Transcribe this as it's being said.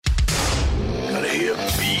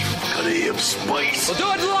spice. We'll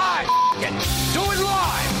do it live. Do it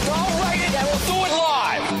live. We'll write it and we'll do it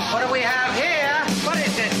live. What do we have here? What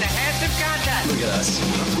is this? The handsome contest. Look at us.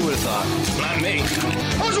 Who would have thought? Not me.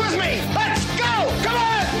 Who's with me? Let's go! Come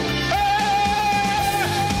on!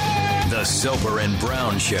 The Soper and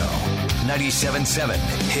Brown Show. 97.7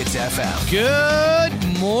 Hits FM.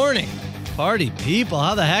 Good morning, party people.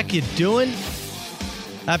 How the heck you doing?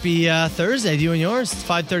 Happy Thursday to you and yours. It's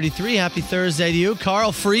 5:33. Happy Thursday to you.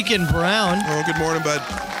 Carl freaking Brown. Oh, good morning, bud.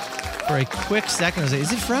 For a quick second, I was like,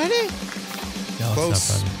 is it Friday? No,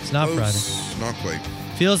 Close. It's not Friday. It's not Close. Not quite.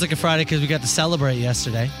 Feels like a Friday because we got to celebrate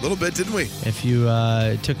yesterday. A little bit, didn't we? If you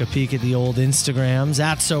took a peek at the old Instagrams,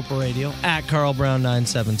 at Soper Radio, at Carl Brown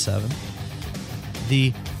 977.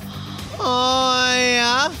 Oh,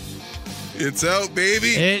 yeah. It's out, baby.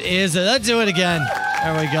 It is. Let's do it again.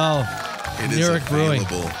 There we go. It is Newark Brewing.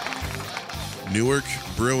 available. Newark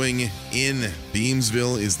Brewing in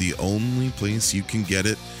Beamsville is the only place you can get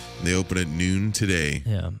it. They open at noon today.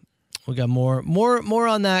 Yeah. We got more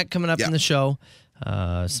on that coming up in the show.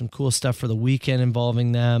 Some cool stuff for the weekend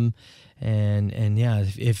involving them. And yeah,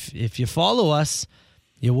 if you follow us,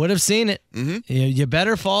 you would have seen it. Mm-hmm. You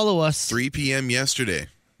better follow us. 3 p.m. yesterday.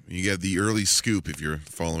 You get the early scoop if you're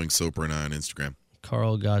following Soper and I on Instagram.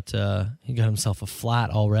 Carl got himself a flat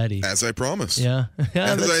already. As I promised. Yeah.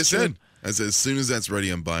 As I said. As soon as that's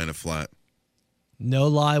ready, I'm buying a flat. No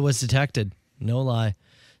lie was detected. No lie.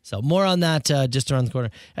 So more on that just around the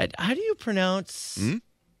corner. How do you pronounce?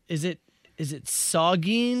 Is it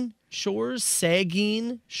Saugeen Shores?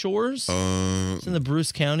 Saugeen Shores? It's in the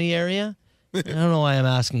Bruce County area. I don't know why I'm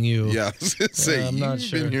asking you. Yeah, I was gonna say I'm you've not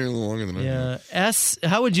sure. been here a little longer than I have. Yeah.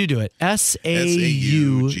 How would you do it?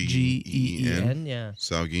 Saugeen. Yeah.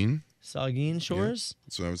 Saugeen. Saugeen Shores.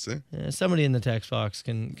 That's what I would say. Somebody in the text box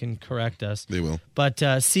can correct us. They will. But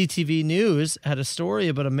CTV News had a story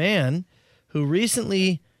about a man who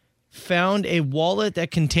recently found a wallet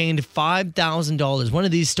that contained $5,000. One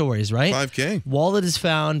of these stories, right? $5K. Wallet is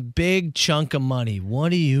found, big chunk of money. What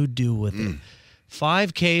do you do with it?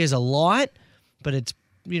 $5K is a lot, but it's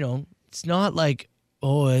not like,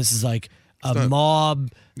 oh, this is like a mob,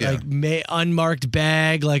 like unmarked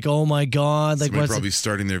bag, like, oh my God. Like, somebody probably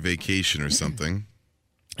starting their vacation or something.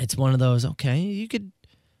 It's one of those, okay, you could,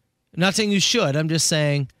 I'm not saying you should, I'm just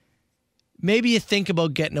saying maybe you think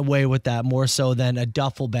about getting away with that more so than a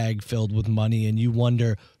duffel bag filled with money and you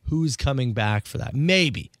wonder who's coming back for that.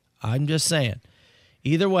 Maybe. I'm just saying.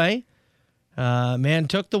 Either way, man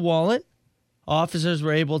took the wallet. Officers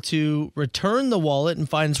were able to return the wallet and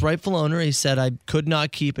find its rightful owner. He said, I could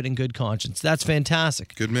not keep it in good conscience. That's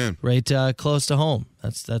fantastic. Good man. Right close to home.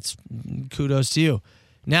 That's kudos to you.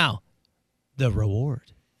 Now, the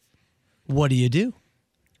reward. What do you do?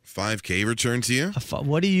 $5K returned to you?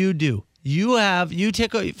 What do you do? You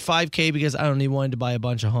take a $5K because I don't need one to buy a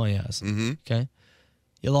bunch of Honeyas. Mm-hmm. Okay?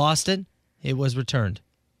 You lost it. It was returned.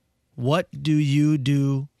 What do you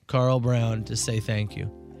do, Carl Brown, to say thank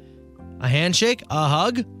you? A handshake? A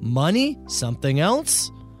hug? Money? Something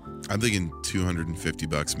else? I'm thinking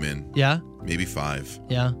 $250 min. Yeah? Maybe 5.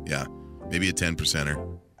 Yeah? Yeah. Maybe a 10%er.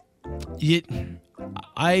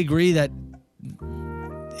 I agree that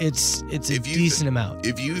it's a decent amount.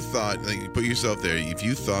 If you thought, like, put yourself there, if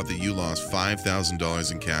you thought that you lost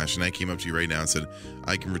 $5,000 in cash and I came up to you right now and said,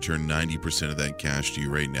 I can return 90% of that cash to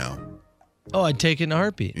you right now. Oh, I'd take it in a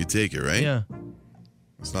heartbeat. You'd take it, right? Yeah.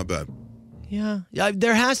 It's not bad. Yeah.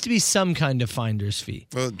 There has to be some kind of finder's fee.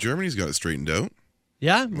 Well, Germany's got it straightened out.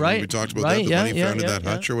 Yeah, right. We talked about that, the money found in that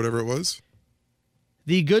hutch or whatever it was.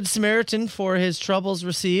 The Good Samaritan, for his troubles,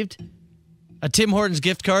 received a Tim Hortons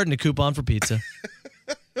gift card and a coupon for pizza.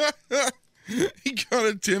 He got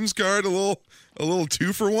a Tim's card, a little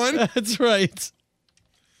 2-for-1. That's right.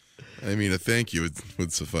 I mean, a thank you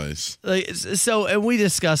would suffice. So, and we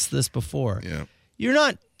discussed this before. Yeah. You're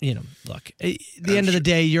not, look, at the end of the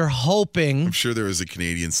day, you're hoping. I'm sure there was a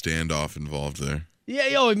Canadian standoff involved there.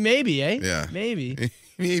 Yeah, maybe, eh? Yeah. Maybe.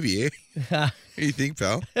 Maybe, eh? What do you think,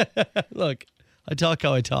 pal? Look, I talk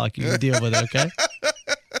how I talk. You can deal with it, okay?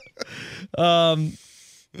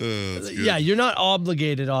 Yeah, you're not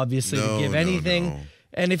obligated, obviously, to give anything. No.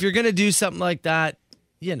 And if you're going to do something like that,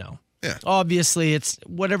 obviously it's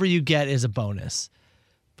whatever you get is a bonus.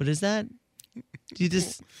 But is that,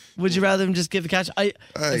 would you rather them just give the cash?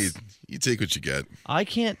 You take what you get. I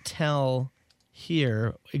can't tell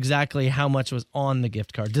here exactly how much was on the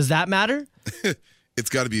gift card. Does that matter? It's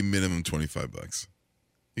got to be minimum $25.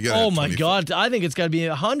 Oh my God. I think it's got to be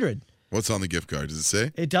 100. What's on the gift card? Does it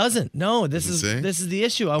say? It doesn't. No, this is the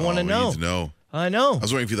issue. I want to know. We need to know. I know. I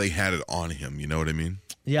was wondering if he had it on him. You know what I mean?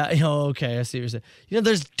 Yeah. Oh, okay. I see what you're saying.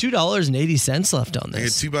 There's $2.80 left on I got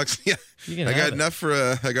this. $2. Yeah, You can I have got it.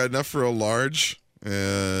 enough for a large,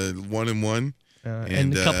 1-in-1,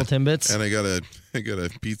 and a couple Timbits. and I got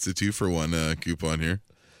a pizza 2-for-1 coupon here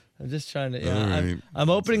I'm just trying to. All Yeah, right.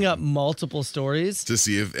 I'm opening up multiple stories. to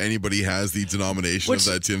see if anybody has the denomination Which-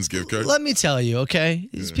 of that Tim's gift card. Let me tell you, okay?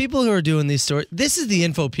 These people who are doing these stories, this is the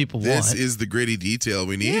info people This want. is the gritty detail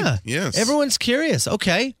we need. Yeah. Yes. Everyone's curious.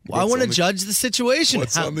 Okay. Well, I What's want to on the- judge the situation.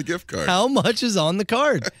 What's on the gift card? How much is on the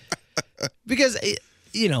card? Because,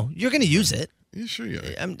 you're going to use it. Yeah, sure you are.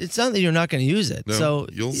 It's not that you're not going to use it. No, So,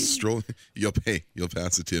 you'll stroll. You'll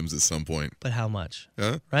pass the Tim's at some point. but how much?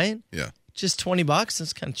 Huh? Right? Yeah. Just $20.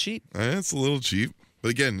 That's kind of cheap. It's a little cheap, but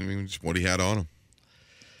again, I mean, just what he had on him.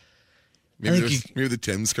 I think Maybe the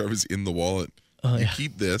Tim's card was in the wallet. Oh, you yeah.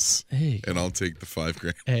 keep this, Hey. and I'll take the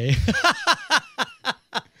 $5,000. Hey.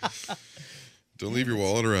 Don't leave your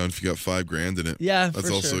wallet around if you got $5,000 in it. Yeah, that's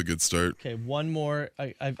for also sure. a good start. Okay, one more.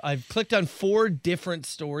 I've clicked on 4 different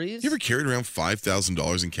stories. You ever carried around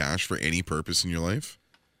 $5,000 in cash for any purpose in your life?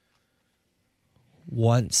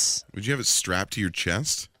 Once. Would you have it strapped to your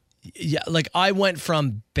chest? Yeah, like I went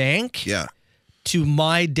from bank Yeah. to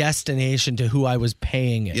my destination to who I was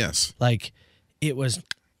paying it. Yes. Like it was,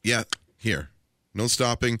 Yeah. Here. No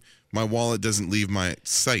stopping. My wallet doesn't leave my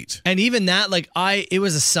sight. and even that, like it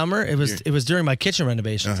was a summer. It was during my kitchen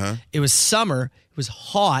renovations. Uh-huh. It was summer. It was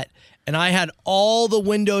hot. And I had all the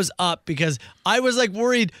windows up because I was like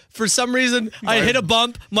worried for some reason I hit a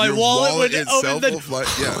bump. My Your wallet would itself open will fly.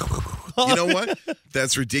 Yeah. You know what?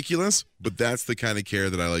 That's ridiculous, but that's the kind of care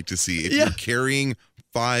that I like to see. If Yeah. you're carrying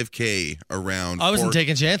 $5,000 around I wasn't for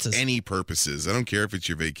taking chances. any purposes, I don't care if it's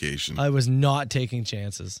your vacation. I was not taking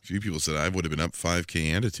chances. A few people said I would have been up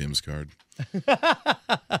 $5,000 and a Tim's card.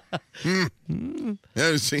 Yeah,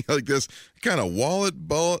 I was saying like this. What kind of wallet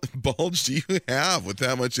bulge do you have with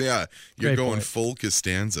that much? Yeah, you're Great going point. full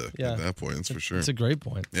Costanza Yeah. at that point. That's for sure. It's a great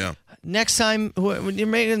point. Yeah. Next time when you're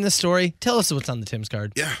making the story, tell us what's on the Tim's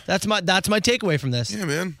card. Yeah. That's my takeaway from this. Yeah,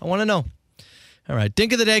 man. I want to know. All right,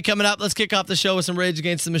 Dink of the Day coming up. Let's kick off the show with some Rage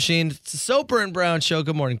Against the Machine. It's the Soper and Brown Show.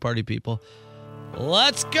 Good morning, party people.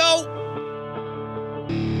 Let's go.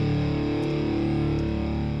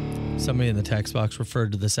 Somebody in the text box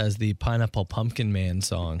referred to this as the Pineapple Pumpkin Man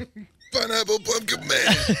song. Pineapple Pumpkin Man.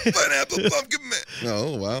 Pineapple Pumpkin Man.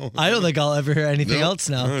 Oh, wow. I don't think I'll ever hear anything Nope. else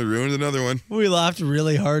now. Oh, I ruined another one. We laughed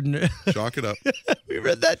really hard and Chalk it up. we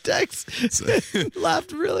read that text.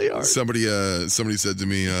 Laughed really hard. Somebody said to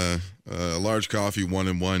me, a large coffee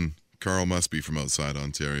 1-in-1. Carl must be from outside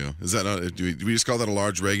Ontario. Is that not? Do we just call that a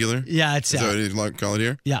large regular? Yeah, it's Is that what you call it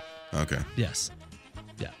here? yeah. Okay. Yes.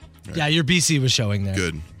 Yeah. Yeah, your BC was showing there.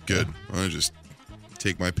 Good. Good. I'm gonna just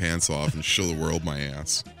take my pants off and show the world my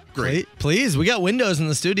ass. Great. Please, we got windows in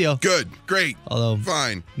the studio. Good. Great. Although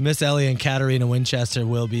Fine. Miss Ellie and Katarina Winchester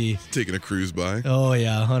will be. Taking a cruise by. Oh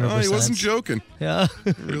yeah, 100%. Oh, he wasn't joking. Yeah.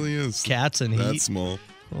 It really is. Cats and That heat. small.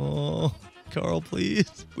 Oh, Carl, please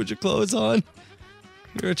put your clothes on.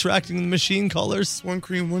 You're attracting the machine colors. It's 1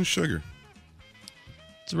 cream, 1 sugar.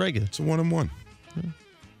 It's regular. It's a 1-in-1.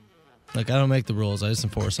 Like I don't make the rules. I just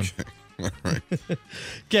enforce them. All right.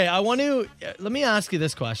 Okay, let me ask you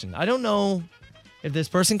this question. I don't know if this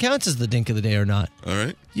person counts as the Dink of the Day or not. All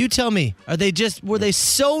right. You tell me. Were they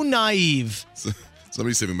so naive? So,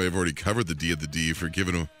 somebody said we may have already covered the D of the D for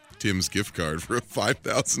giving him Tim's gift card for a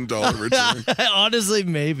 $5,000 return. Honestly,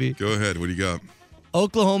 maybe. Go ahead. What do you got?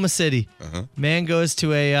 Oklahoma City. Uh-huh. Man goes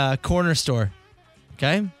to a corner store.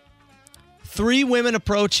 Okay? 3 women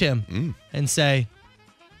approach him and say,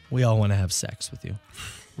 "We all want to have sex with you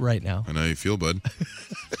right now." I know how you feel, bud.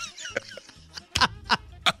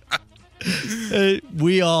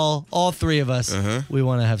 All 3 of us, we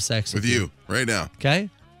want to have sex with With you right now. Okay?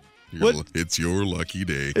 What? It's your lucky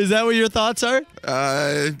day. Is that what your thoughts are?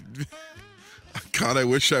 God, I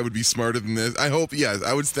wish I would be smarter than this. I hope, yes.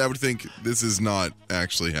 I would think this is not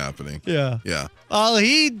actually happening. Yeah. Yeah. Well,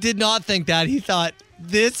 he did not think that. He thought,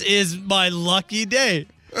 this is my lucky day.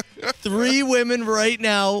 3 women right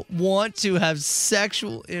now want to have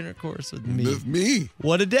sexual intercourse with me. With me.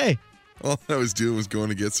 What a day. All I was doing was going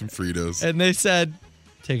to get some Fritos. And they said,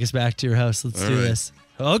 take us back to your house. Let's All do right. this.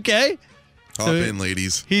 Okay. Hop so- in,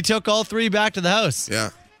 ladies. He took all 3 back to the house.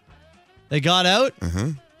 Yeah. They got out. Uh-huh.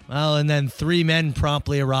 Well, and then 3 men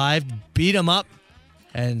promptly arrived, beat him up,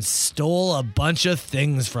 and stole a bunch of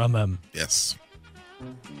things from him. Yes.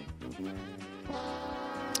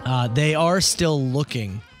 They are still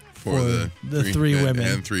looking for the three women.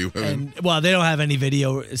 And 3 women. And, well, they don't have any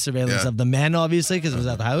video surveillance Yeah. of the men, obviously, because it was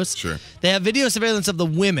at the house. Sure. They have video surveillance of the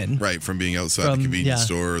women. Right, from being outside From- the convenience yeah.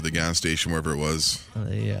 store or the gas station, wherever it was.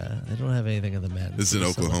 They don't have anything of the men. This is in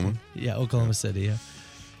Just a Oklahoma? little- Yeah, Oklahoma City,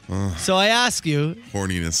 yeah. So I ask you,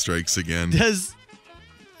 Horniness strikes again. did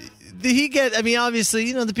he get, I mean,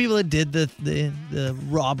 obviously, the people that did the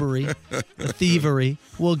robbery, the thievery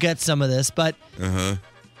will get some of this, but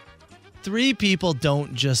 3 people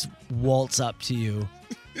don't just waltz up to you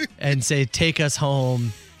and say, take us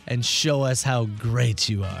home and show us how great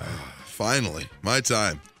you are. Finally, my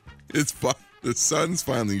time. The sun's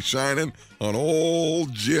finally shining on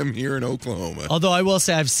old Jim here in Oklahoma. Although I will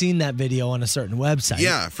say I've seen that video on a certain website.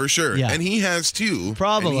 Yeah, for sure. Yeah. And he has too.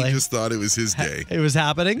 Probably. And he just thought it was his day. It was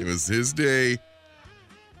happening. It was his day.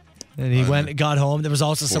 And he got home. There was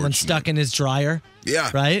also someone Fortunate. stuck in his dryer,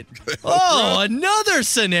 Yeah. right? Oh, another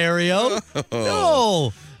scenario.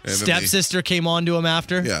 No. And then Stepsister came on to him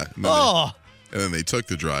after. Yeah. And then, Oh, and then they took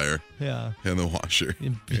the dryer yeah. and the washer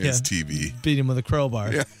and Yeah. his TV. Beat him with a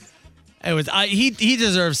crowbar. Yeah. It was. He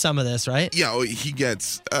deserves some of this, right? Yeah, well, he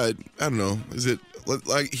gets, I don't know, is it,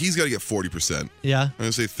 like, he's got to get 40%. Yeah. I'm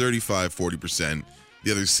going to say 35, 40%.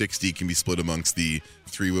 The other 60 can be split amongst the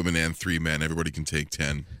 3 women and 3 men. Everybody can take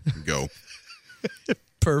 10 and go.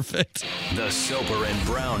 Perfect. The Soper and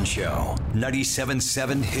Brown Show.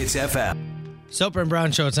 97.7 Hits FM. Soper and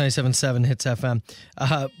Brown Show. It's 97.7 Hits FM.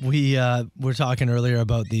 We were talking earlier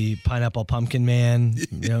about the Pineapple Pumpkin Man,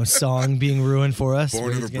 song being ruined for us. Born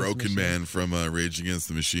Rage of a Against the Broken Machine. Man from Rage Against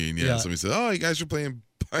the Machine. Yeah, Yeah. somebody said, oh, you guys are playing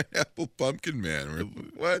Pineapple Pumpkin Man. We're,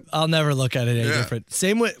 what? I'll never look at it any Yeah. different.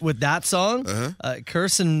 Same with that song.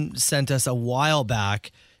 Kirsten sent us a while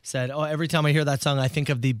back. Said, oh, every time I hear that song, I think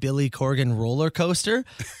of the Billy Corgan roller coaster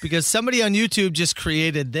because somebody on YouTube just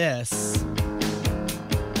created this.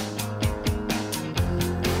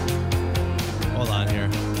 Hold on here.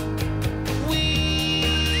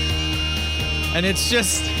 And it's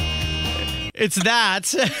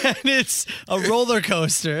that, and it's a roller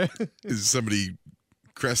coaster. Is somebody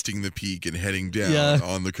cresting the peak and heading down Yeah.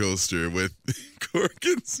 on the coaster with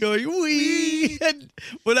Corgans? Going, wee. And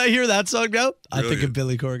when I hear that song now, I think Brilliant. of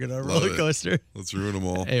Billy Corgan on a Love roller it. coaster. Let's ruin them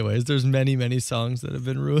all. Anyways, there's many, many songs that have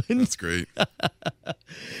been ruined. That's great.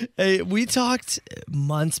 Hey, we talked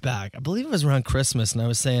months back. I believe it was around Christmas, and I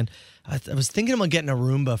was saying I was thinking about getting a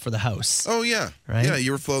Roomba for the house. Oh, yeah. Right? Yeah,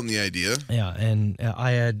 you were floating the idea. Yeah, and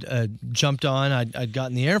I had jumped on. I'd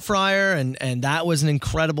gotten the air fryer, and that was an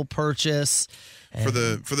incredible purchase. And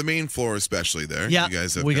For the main floor especially there. Yeah, You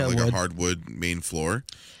guys have we got got like wood. a hardwood main floor.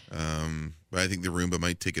 But I think the Roomba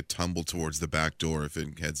might take a tumble towards the back door if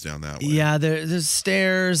it heads down that way. Yeah, there's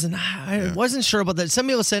stairs, and I wasn't sure about that. Some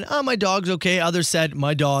people said, "Oh, my dog's okay." Others said,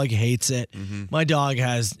 "My dog hates it. Mm-hmm. My dog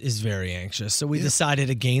is very anxious." So we decided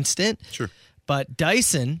against it. Sure. But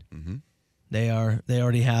Dyson, they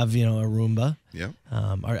already have a Roomba. Yeah.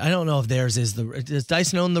 I don't know if theirs is does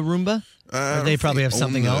Dyson own the Roomba? I Or don't they know if probably have own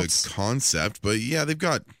something the else. concept, but yeah, they've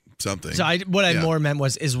got something. So what I Yeah. more meant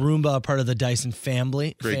was, is Roomba a part of the Dyson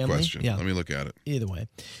family? Great question. Yeah. Let me look at it. Either way,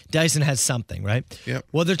 Dyson has something, right? Yep.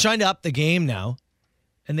 Well, they're trying to up the game now,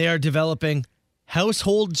 and they are developing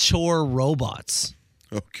household chore robots.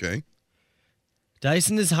 Okay.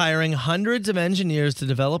 Dyson is hiring hundreds of engineers to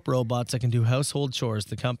develop robots that can do household chores.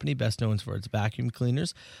 The company, best known for its vacuum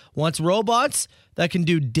cleaners, wants robots that can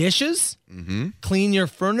do dishes, clean your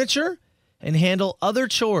furniture, and handle other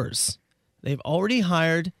chores. They've already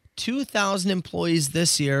hired 2,000 employees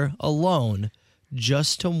this year alone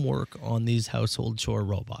just to work on these household chore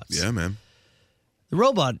robots. Yeah, man. The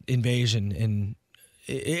robot invasion,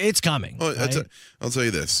 it's coming. Well, right? I'll tell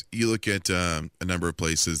you this. You look at a number of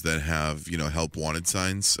places that have, help wanted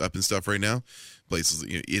signs up and stuff right now. Places,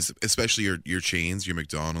 especially your chains, your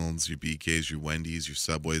McDonald's, your BKs, your Wendy's, your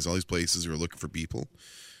Subways, all these places who are looking for people.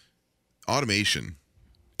 Automation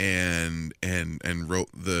and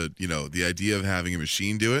the idea of having a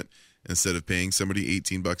machine do it instead of paying somebody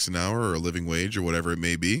 $18 an hour or a living wage or whatever it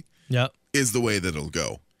may be Yep. is the way that it'll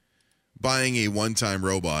go. Buying a one-time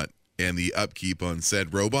robot and the upkeep on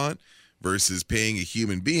said robot versus paying a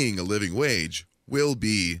human being a living wage will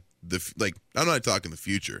be I'm not talking the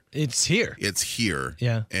future. It's here. It's here.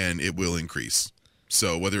 Yeah. And it will increase.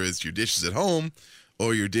 So whether it's your dishes at home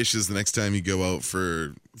or your dishes the next time you go out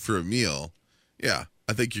for a meal, yeah,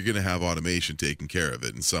 I think you're going to have automation taking care of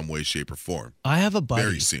it in some way, shape, or form I have a buddy.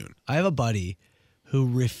 very soon. I have a buddy who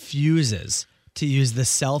refuses to use the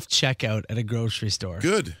self-checkout at a grocery store.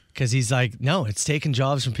 Good. Because he's like, no, it's taking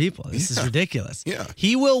jobs from people. This is ridiculous. Yeah.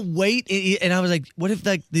 He will wait. And I was like, what if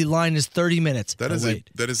the line is 30 minutes? That I'll is wait.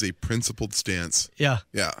 that is a principled stance. Yeah.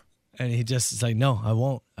 Yeah. And he just is like, no, I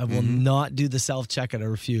won't. I will not do the self-checkout. I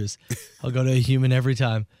refuse. I'll go to a human every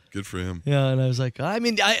time. Good for him. Yeah, and I was like, I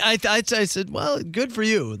mean, I said, well, good for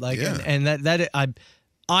you. Like, Yeah. and that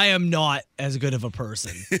I am not as good of a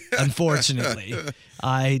person, unfortunately.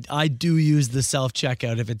 I do use the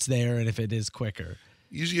self-checkout if it's there and if it is quicker.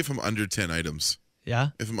 Usually if I'm under 10 items. Yeah?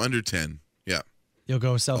 If I'm under 10, yeah. You'll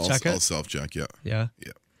go I'll self-checkout? self-check, yeah. Yeah?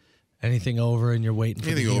 Yeah. Anything over and you're waiting for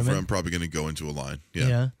Anything the over, human? I'm probably going to go into a line.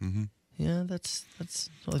 Yeah. Yeah. Yeah, that's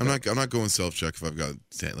I'm not going self-check if I've got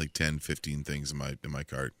 10, 15 things in my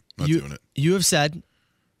cart. Not you, doing it. You have said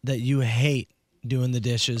that you hate doing the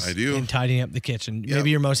dishes I do. and tidying up the kitchen. Yeah. Maybe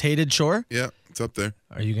your most hated chore? Yeah, it's up there.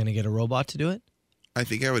 Are you going to get a robot to do it? I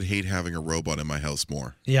think I would hate having a robot in my house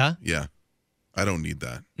more. Yeah? Yeah. I don't need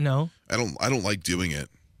that. No? I don't like doing it.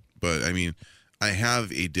 But I mean, I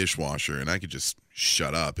have a dishwasher and I could just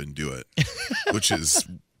shut up and do it, which is,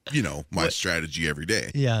 my strategy every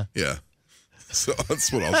day. Yeah. Yeah. So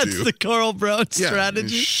that's what I'll That's do. the Carl Brown strategy.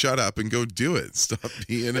 Just shut up and go do it. Stop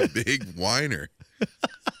being a big whiner.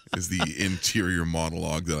 Is the interior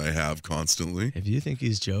monologue that I have constantly. If you think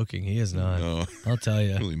he's joking, he is not. No, I'll tell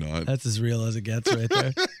you. really not. That's as real as it gets right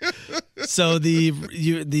there. So the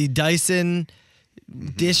Dyson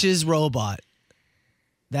dishes robot,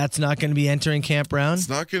 that's not going to be entering Camp Brown? It's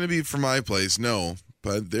not going to be for my place, no.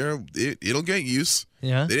 But it'll get use.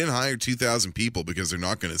 Yeah. They didn't hire 2,000 people because they're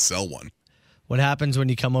not going to sell one. What happens when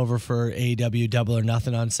you come over for AEW Double or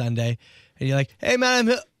Nothing on Sunday and you're like, hey, man, I'm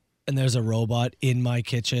here. And there's a robot in my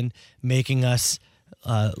kitchen making us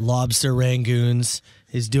lobster rangoons.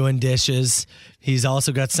 He's doing dishes. He's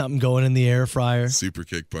also got something going in the air fryer. Super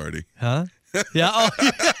kick party. Huh? Yeah. Oh,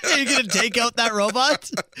 you're going to take out that robot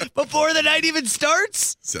before the night even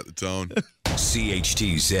starts? Set the tone.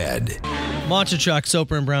 CHTZ. Monster Truck,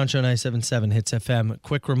 Soper and Brown Show 977 Hits FM.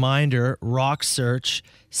 Quick reminder, Rock Search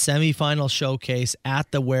semifinal showcase at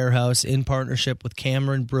the Warehouse in partnership with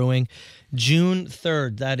Cameron Brewing. June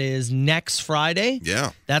 3rd, that is next Friday.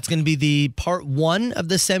 Yeah. That's going to be the part 1 of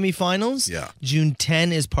the semifinals. Yeah. June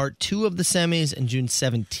 10 is part 2 of the semis, and June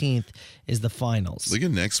 17th is the finals. Look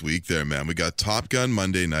at next week there, man. We got Top Gun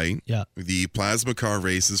Monday night. Yeah. The plasma car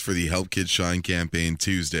races for the Help Kids Shine campaign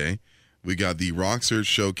Tuesday. We got the Rock Search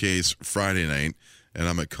Showcase Friday night, and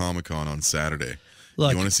I'm at Comic-Con on Saturday.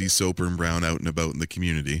 Look, you want to see Soper and Brown out and about in the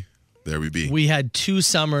community? There we be. we had 2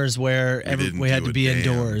 summers where we had do to a be damn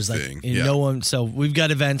indoors. thing. Like Yeah. no one. So we've got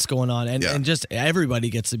events going on, and, Yeah. and just everybody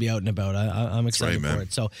gets to be out and about. I'm excited right, for man.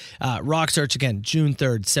 it. So Rock Search again, June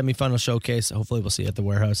 3rd, semifinal showcase. Hopefully we'll see you at the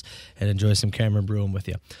Warehouse and enjoy some Cameron Brewing with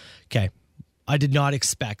you. Okay, I did not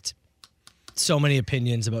expect so many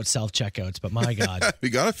opinions about self checkouts, but my God. We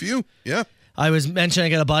got a few. Yeah. I was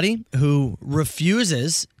mentioning I got a buddy who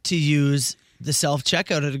refuses to use the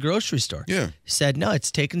self-checkout at a grocery store. Yeah. He said, no,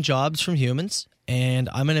 it's taking jobs from humans, and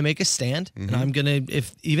I'm going to make a stand, and I'm going to,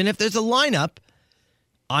 even if there's a lineup,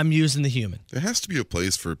 I'm using the human. There has to be a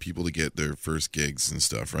place for people to get their first gigs and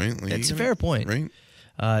stuff, right? Like, It's a fair point.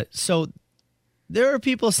 Right? So there are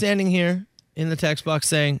people standing here in the text box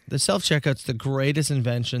saying the self-checkout's the greatest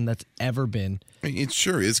invention that's ever been. I mean, it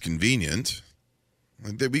sure is convenient.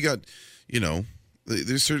 Like, we got,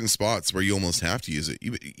 there's certain spots where you almost have to use it.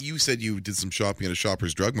 You said you did some shopping at a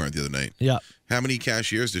Shoppers Drug Mart the other night. Yeah. How many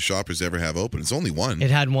cashiers does Shoppers ever have open? It's only one. It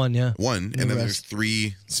had one, yeah. One, and then there's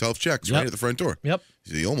 3 self-checks Yep. right at the front door. Yep.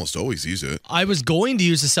 So you almost always use it. I was going to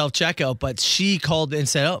use the self-checkout, but she called and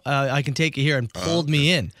said, I can take it here, and pulled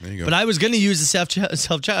me in. There you go. But I was going to use the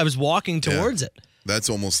self-checkout. I was walking towards it. That's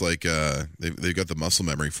almost like they've got the muscle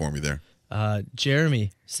memory for me there.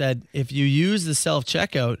 Jeremy said, if you use the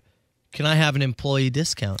self-checkout, can I have an employee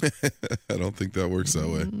discount? I don't think that works that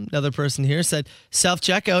way. Another person here said,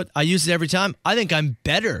 self-checkout, I use it every time. I think I'm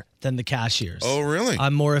better than the cashiers. Oh, really?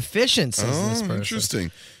 I'm more efficient, says this person.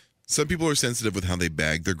 Interesting. Some people are sensitive with how they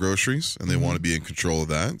bag their groceries, and they want to be in control of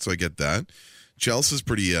that. So I get that. Chelsea's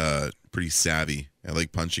pretty savvy. I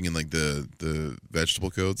like punching in like the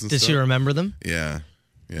vegetable codes and Does stuff. she remember them? Yeah.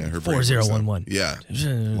 Her brain works 4011. out.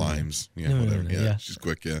 Yeah. Limes. Yeah, whatever. Yeah. Yeah. She's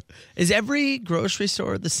quick, yeah. Is every grocery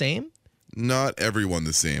store the same? Not everyone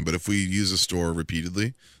the same, but if we use a store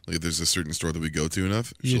repeatedly, like if there's a certain store that we go to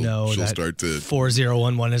enough, she'll that start to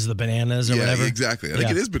 4011 is the bananas or yeah, whatever. exactly. I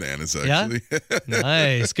think it is bananas actually. Yeah?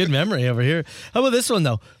 Nice. Good memory over here. How about this one,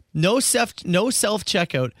 though? No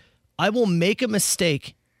self-checkout. I will make a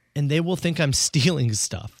mistake, and they will think I'm stealing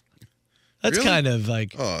stuff. That's Really? kind of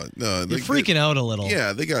like, Oh no, you're freaking out a little.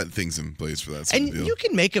 Yeah, they got things in place for that sort And of deal. you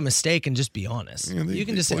can make a mistake and just be honest. Yeah, you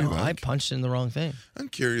can they just say, play no, I back. punched in the wrong thing. I'm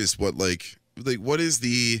curious what like what is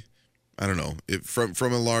the I don't know,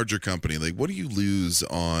 from a larger company, like what do you lose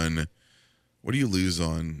on What do you lose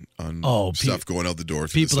on stuff going out the door?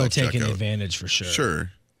 Through People the are taking self-checkout? advantage for sure.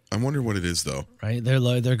 Sure. I wonder what it is though. Right? They're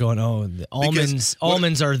going, the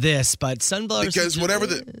almonds are this, but sunflowers Because whatever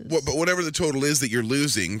the total is that you're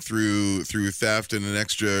losing through theft and an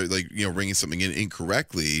extra, bringing something in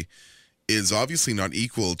incorrectly, is obviously not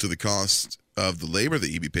equal to the cost of the labor that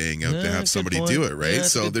you'd be paying out to have somebody do it, right? Yeah,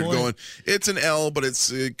 so they're going, it's an L, but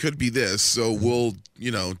it could be this. So we'll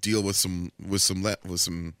deal with some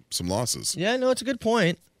losses. Yeah, no, it's a good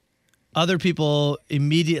point. Other people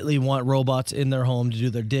immediately want robots in their home to do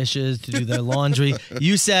their dishes, to do their laundry.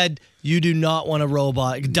 You said you do not want a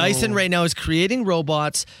robot. Dyson right now is creating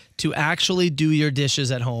robots to actually do your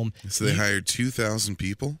dishes at home. So they hired 2,000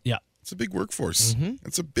 people? Yeah. It's a big workforce.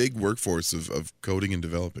 It's a big workforce of coding and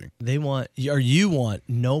developing. You want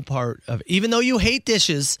no part of, even though you hate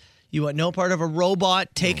dishes, you want no part of a robot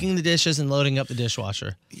taking the dishes and loading up the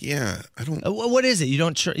dishwasher. Yeah, I don't. What is it? You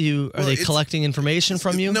don't. Are they collecting information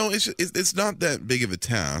from you? No, it's not that big of a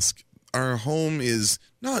task. Our home is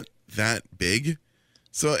not that big,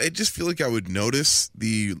 so I just feel like I would notice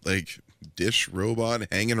the dish robot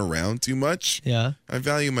hanging around too much. Yeah, I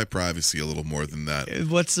value my privacy a little more than that.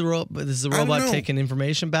 What's the robot? Is the robot taking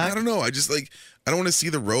information back? I don't know. I just I don't want to see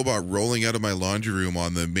the robot rolling out of my laundry room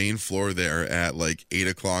on the main floor there at 8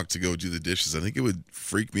 o'clock to go do the dishes. I think it would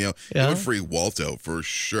freak me out. Yeah. It would freak Walt out for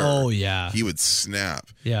sure. Oh, yeah. He would snap.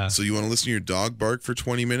 Yeah. So you want to listen to your dog bark for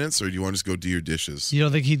 20 minutes or do you want to just go do your dishes? You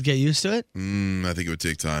don't think he'd get used to it? I think it would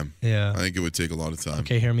take time. Yeah. I think it would take a lot of time.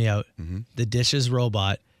 Okay, hear me out. The dishes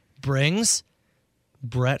robot brings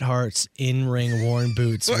Bret Hart's in-ring worn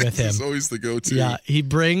boots with him. It's always the go-to. Yeah, he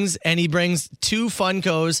brings 2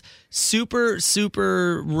 Funkos,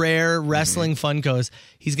 super rare wrestling Funkos.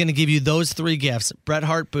 He's going to give you those 3 gifts: Bret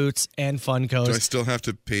Hart boots and Funkos. Do I still have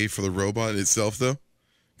to pay for the robot itself though?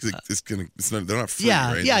 Because they're not free,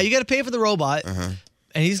 yeah, right? Yeah, you got to pay for the robot.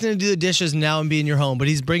 And he's going to do the dishes now and be in your home, but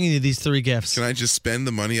he's bringing you these 3 gifts. Can I just spend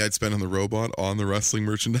the money I'd spend on the robot on the wrestling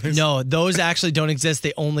merchandise? No, those actually don't exist.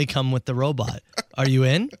 They only come with the robot. Are you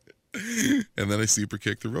in? And then I super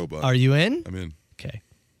kick the robot. Are you in? I'm in. Okay.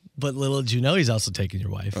 But little did you know he's also taking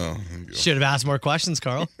your wife. Oh, there you go. Should have asked more questions,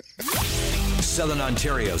 Carl. Southern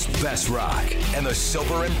Ontario's best rock and the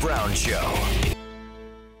Soper and Brown Show.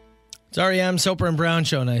 It's REM, Soper and Brown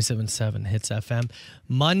Show, 97.7 Hits FM.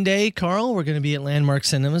 Monday, Carl, we're going to be at Landmark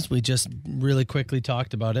Cinemas. We just really quickly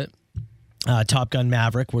talked about it. Top Gun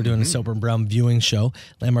Maverick. We're doing a Soper and Brown viewing show.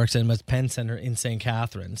 Landmark Cinemas, Penn Center in St.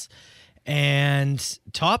 Catharines. And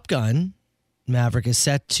Top Gun Maverick is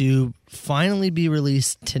set to finally be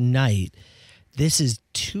released tonight. This is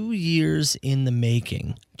 2 years in the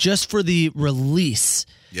making just for the release.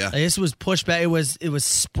 Yeah. This was pushed back. It was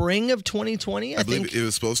spring of 2020, I think. believe it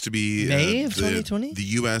was supposed to be May of 2020? The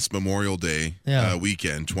U.S. Memorial Day Yeah.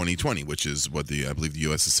 weekend 2020, which is what I believe the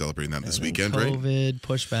U.S. is celebrating that this weekend, right? COVID,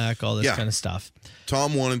 pushback, all this kind of stuff.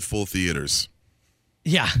 Tom wanted full theaters.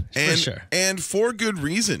 Yeah, And, for sure. And for good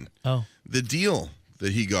reason. Oh. The deal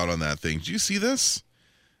that he got on that thing. Did you see this?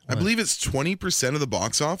 I believe it's 20% of the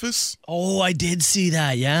box office. Oh, I did see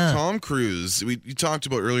that, yeah. Tom Cruise, you talked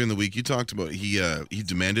about earlier in the week. You talked about he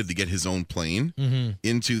demanded to get his own plane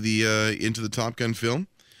into the Top Gun film.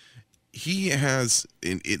 He has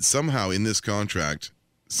somehow in this contract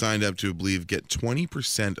signed up to, I believe, get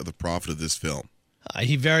 20% of the profit of this film.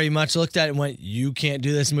 He very much looked at it and went, you can't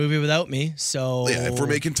do this movie without me. So Yeah, if we're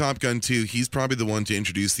making Top Gun 2, he's probably the one to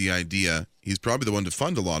introduce the idea. He's probably the one to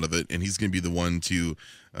fund a lot of it, and he's going to be the one to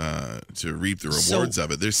reap the rewards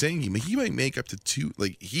of it. They're saying he might make up to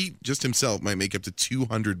he just himself might make up to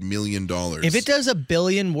 $200 million. if it does $1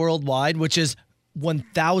 billion worldwide, which is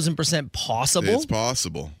 1,000% possible, it's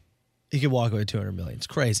possible. he could walk away with $200 million. It's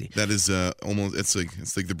crazy. That is almost it's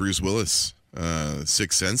like the Bruce Willis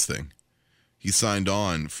Sixth Sense thing. He signed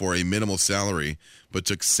on for a minimal salary, but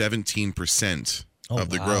took 17% of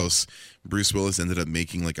the gross. Bruce Willis ended up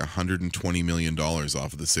making like $120 million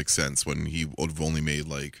off of the Sixth Sense when he would have only made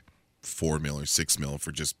like $4 million or $6 million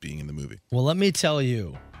for just being in the movie. Well, let me tell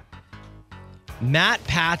you, Matt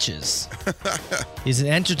Patches, he's an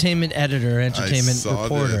entertainment editor, entertainment I saw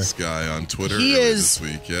reporter. this guy on Twitter He earlier is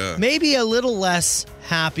this week. Yeah, maybe a little less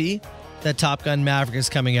happy that Top Gun Maverick is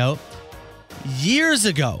coming out. Years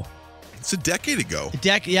ago, it's a decade ago.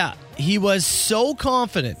 He was so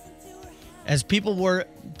confident as people were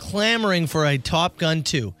clamoring for a Top Gun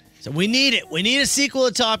 2. So we need it. We need a sequel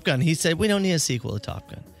to Top Gun. He said, we don't need a sequel to Top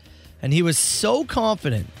Gun. And he was so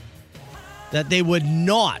confident that they would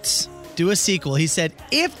not do a sequel. He said,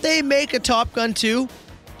 if they make a Top Gun 2,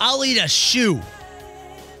 I'll eat a shoe.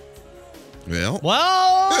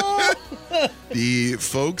 Well, The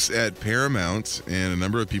folks at Paramount and a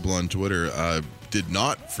number of people on Twitter did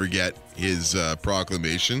not forget his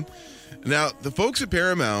proclamation. Now, the folks at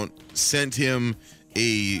Paramount sent him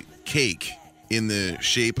a cake in the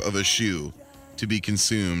shape of a shoe to be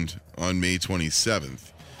consumed on May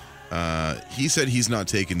 27th. He said he's not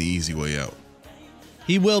taking the easy way out.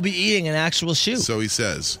 he will be eating an actual shoe. So he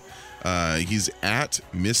says. He's at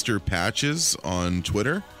Mr. Patches on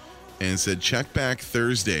Twitter and said, check back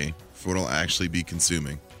Thursday for what I'll actually be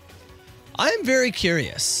consuming. I am very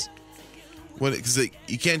curious. Because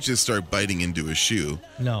you can't just start biting into a shoe.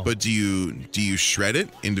 No. But do you shred it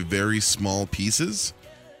into very small pieces?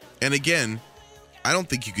 And again, I don't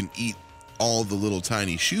think you can eat all the little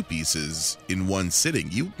tiny shoe pieces in one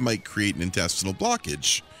sitting. You might create an intestinal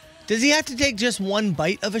blockage. Does he have to take just one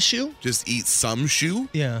bite of a shoe? Just eat some shoe?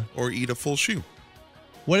 Yeah. Or eat a full shoe?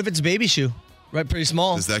 What if it's a baby shoe? Right, pretty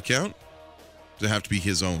small. Does that count? Does it have to be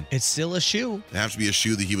his own? It's still a shoe. It have to be a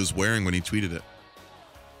shoe that he was wearing when he tweeted it.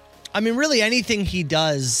 I mean, really, anything he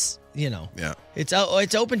does, Yeah. it's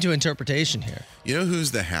open to interpretation here. You know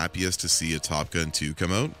who's the happiest to see a Top Gun 2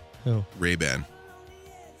 come out? Who? Ray-Ban.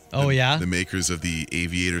 Oh, yeah? The makers of the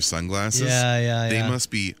aviator sunglasses. Yeah. They must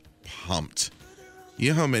be pumped. You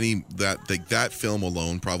know how many that film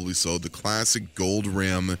alone probably sold? The classic gold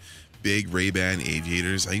rim, big Ray-Ban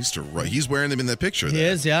aviators. I used to rock. He's wearing them in that picture. He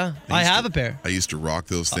there. is, yeah. I have a pair. I used to rock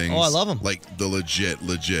those things. Oh, I love 'em. Like the legit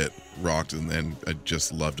rocked, and I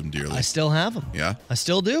just loved them dearly. I still have them. Yeah? I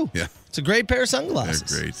still do. Yeah. It's a great pair of They're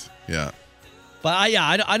sunglasses. great. Yeah. But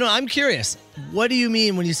I don't. I'm curious. What do you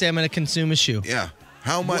mean when you say I'm going to consume a shoe? Yeah.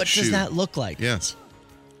 How much What shoe? does that look like? Yes.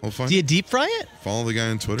 Well, fine. Do you deep fry it? Follow the guy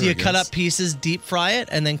on Twitter. Do you I cut guess. up pieces, deep fry it,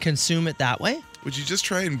 and then consume it that way? Would you just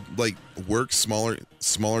try and work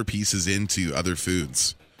smaller pieces into other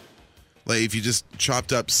foods? Like if you just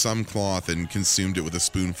chopped up some cloth and consumed it with a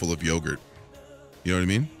spoonful of yogurt. You know what I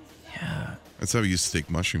mean? Yeah. That's how we used to take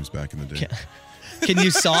mushrooms back in the day. Can you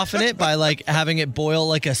soften it by having it boil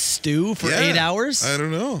like a stew for 8 hours? I don't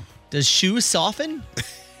know. Does shoe soften?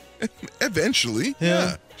 Eventually.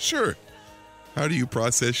 Yeah. Sure. How do you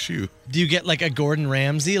process shoe? Do you get like a Gordon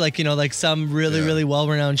Ramsay, some really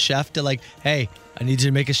well-renowned chef to hey, I need you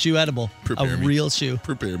to make a shoe edible, Prepare me. real shoe.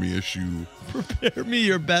 Prepare me a shoe. Prepare me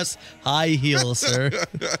your best high heel, sir.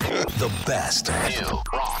 The best. New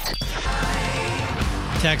rock.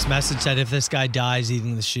 Text message said if this guy dies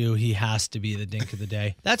eating the shoe, he has to be the dink of the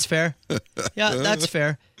day. That's fair. Yeah, that's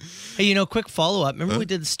fair. Hey, quick follow-up. Remember we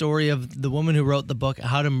did the story of the woman who wrote the book,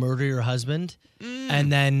 How to Murder Your Husband?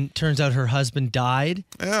 And then turns out her husband died.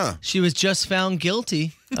 Yeah. She was just found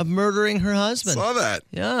guilty of murdering her husband. Saw that.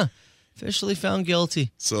 Yeah. Officially found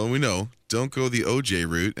guilty. So we know, don't go the OJ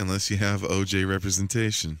route unless you have OJ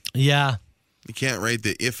representation. Yeah. You can't write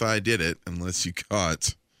the if I did it unless you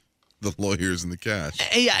caught the lawyers and the cash.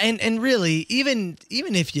 Yeah, and really, even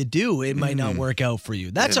if you do, it might not work out for you.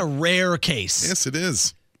 That's a rare case. Yes, it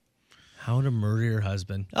is. How to murder your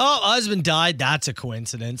husband. Oh, husband died. That's a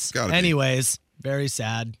coincidence. Gotta be. Anyways, very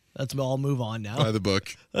sad. Let's all move on now. Buy the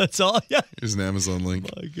book. That's all. Yeah. Here's an Amazon link.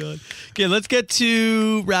 My God. Okay, let's get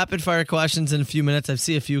to rapid fire questions in a few minutes. I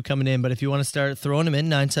see a few coming in, but if you want to start throwing them in,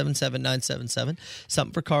 977-977.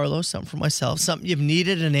 Something for Carlos, something for myself, something you've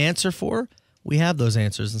needed an answer for. We have those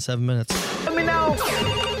answers in 7 minutes. Let me know.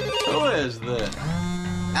 Who is this?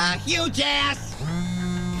 Huge ass.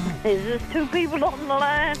 Is this two people on the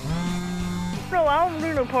line? No, I don't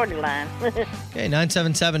do no party line. Okay,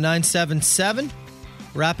 977-977.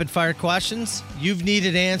 Rapid fire questions. You've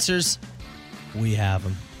needed answers. We have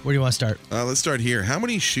them. Where do you want to start? Let's start here. How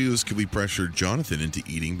many shoes could we pressure Jonathan into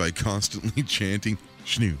eating by constantly chanting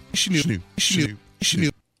 "Schnoo, schnoo, schnoo,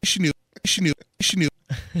 schnoo, schnoo, schnoo, schnoo"?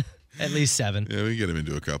 At least 7. Yeah, we get him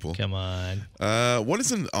into a couple. Come on. What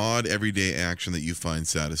is an odd everyday action that you find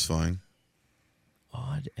satisfying?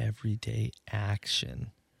 Odd everyday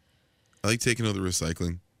action. I like taking out the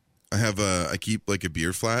recycling. I keep a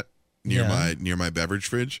beer flat near my beverage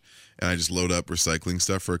fridge, and I just load up recycling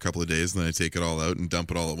stuff for a couple of days, and then I take it all out and dump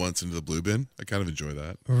it all at once into the blue bin. I kind of enjoy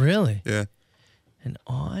that. Really? Yeah. An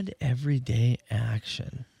odd everyday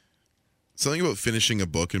action. Something about finishing a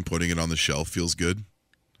book and putting it on the shelf feels good.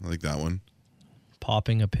 I like that one.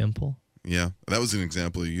 Popping a pimple. Yeah, that was an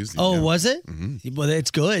example you used. Oh, yeah. was it? Mm-hmm. Well, it's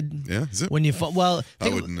good. Yeah, is it? When you I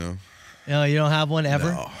wouldn't know. No, you don't have one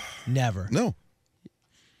ever? No. Never. No.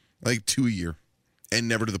 Like 2 a year. And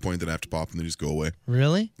never to the point that I have to pop and they just go away.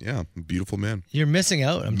 Really? Yeah, beautiful man. You're missing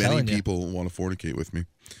out, I'm telling you. Many people want to fornicate with me.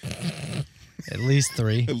 At least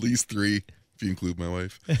 3. At least 3, if you include my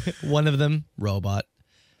wife. One of them, robot.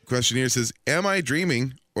 Question here says, am I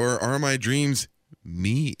dreaming or are my dreams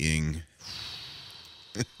me-ing?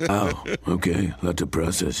 Oh, okay. Lot to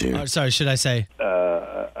process here. Sorry, should I say?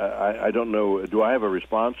 I don't know. Do I have a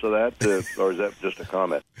response to that, or is that just a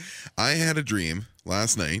comment? I had a dream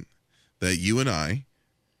last night that you and I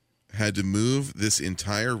had to move this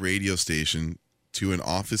entire radio station to an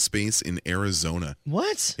office space in Arizona.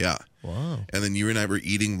 What? Yeah. Wow. And then you and I were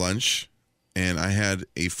eating lunch, and I had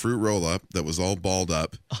a fruit roll-up that was all balled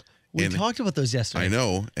up. We And talked about those yesterday. I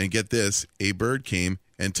know. And get this, a bird came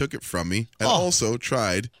and took it from me and also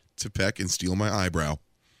tried to peck and steal my eyebrow.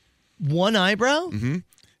 One eyebrow? Mm-hmm.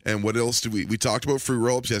 And what else did we talked about fruit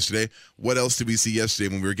roll-ups yesterday. What else did we see yesterday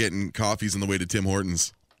when we were getting coffees on the way to Tim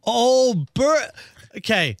Hortons? Oh,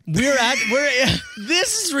 okay.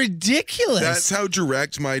 This is ridiculous. That's how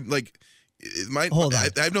direct Hold on.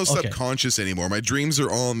 I have no subconscious anymore. My dreams are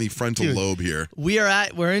all in the frontal lobe here.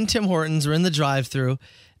 We're in Tim Hortons. We're in the drive-thru,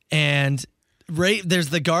 and there's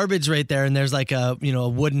the garbage right there, and there's like a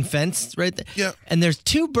wooden fence right there. Yeah. And there's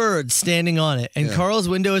two birds standing on it, and Carl's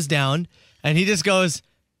window is down, and he just goes,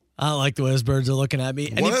 I don't like the way those birds are looking at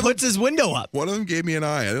me. And he puts his window up. One of them gave me an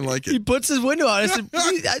eye. I didn't like it. He puts his window out. I said,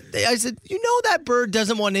 that bird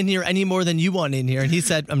doesn't want in here any more than you want in here. And he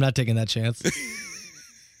said, I'm not taking that chance.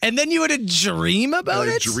 And then you had a dream about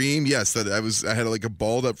it? A dream, yes. That I had like a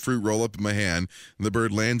balled up fruit roll up in my hand, and the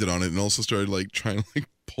bird landed on it and also started like trying to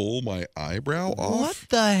pull my eyebrow off. What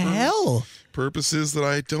the hell? Purposes that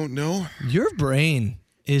I don't know. Your brain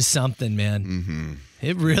is something, man. Mm-hmm.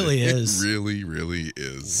 It really is. It really, really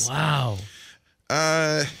is. Wow.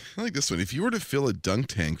 I like this one. If you were to fill a dunk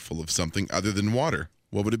tank full of something other than water,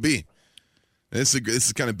 what would it be? This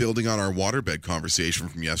is kind of building on our waterbed conversation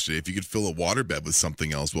from yesterday. If you could fill a waterbed with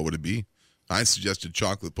something else, what would it be? I suggested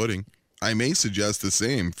chocolate pudding. I may suggest the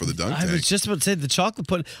same for the dunk tank. I was just about to say the chocolate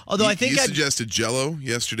pudding. Although I think you suggested Jell-O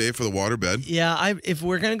yesterday for the waterbed. Yeah, if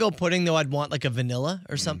we're gonna go pudding though, I'd want like a vanilla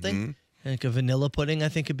or something. Mm-hmm. Like a vanilla pudding, I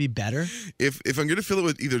think would be better. If I'm going to fill it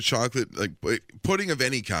with either chocolate, like pudding of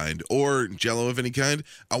any kind, or Jell-O of any kind,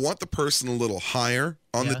 I want the person a little higher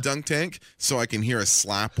on the dunk tank so I can hear a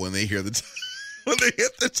slap when they hear when they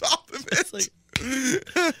hit the top of it.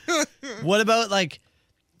 What about like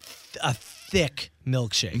a thick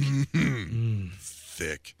milkshake?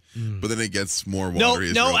 Thick. But then it gets more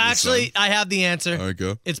watery. No, actually, I have the answer. All right,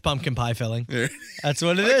 go. It's pumpkin pie filling. That's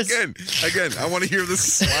what it is. Again, I want to hear the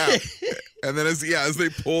slap. And then as they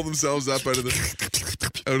pull themselves up out of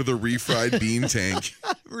the refried bean tank.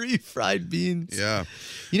 Refried beans. Yeah.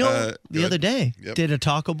 The other day, did a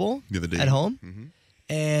taco bowl at home. Mm-hmm.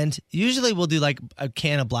 And usually we'll do like a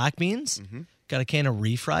can of black beans. Mm-hmm. Got a can of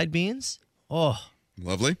refried beans. Oh.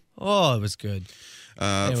 Lovely. Oh, it was good.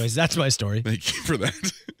 Anyways, that's my story. Thank you for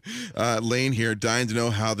that. Lane here, dying to know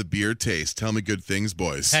how the beer tastes. Tell me good things,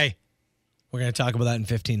 boys. Hey, we're going to talk about that in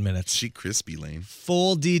 15 minutes. She crispy, Lane.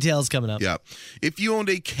 Full details coming up. Yeah. If you owned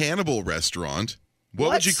a cannibal restaurant, what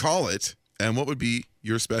would you call it? And what would be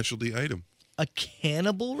your specialty item? A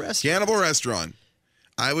cannibal restaurant? Cannibal restaurant.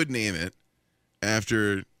 I would name it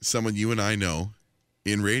after someone you and I know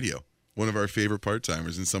in radio. One of our favorite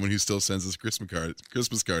part-timers and someone who still sends us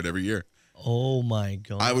Christmas card every year. Oh, my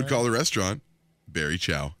God. I would call the restaurant Barry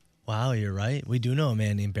Chow. Wow, you're right. We do know a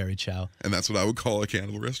man named Barry Chow. And that's what I would call a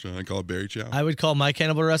cannibal restaurant. I'd call it Barry Chow. I would call my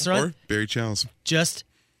cannibal restaurant? Or Barry Chow's. Just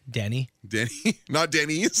Denny. Denny? Not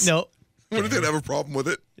Denny's? No. What if they'd have a problem with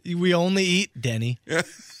it? We only eat Denny.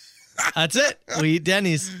 That's it. We eat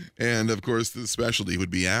Denny's. And, of course, the specialty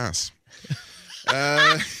would be ass.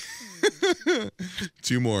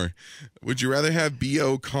 Two more. Would you rather have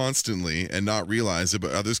BO constantly and not realize it,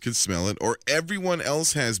 but others could smell it, or everyone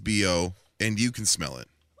else has BO and you can smell it?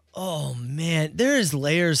 Oh, man. There's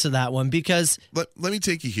layers to that one because... Let me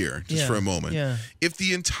take you here just for a moment. Yeah. If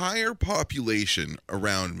the entire population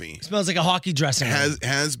around me... Smells like a hockey dressing room.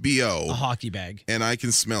 Has BO... A hockey bag. And I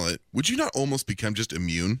can smell it, would you not almost become just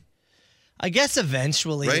immune? I guess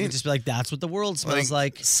eventually right? it would just be like, that's what the world smells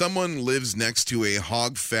like. Someone lives next to a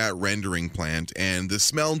hog fat rendering plant and the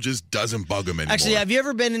smell just doesn't bug them anymore. Actually, have you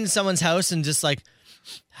ever been in someone's house and just like,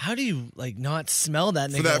 how do you like not smell that?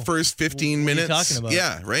 And for that first 15 minutes? What are you talking about?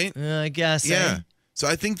 Yeah, right? I guess. Yeah. Eh? So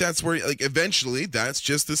I think that's where, like, eventually that's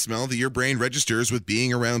just the smell that your brain registers with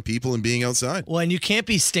being around people and being outside. Well, and you can't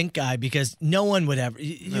be stink guy because no one would ever.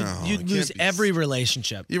 You'd lose every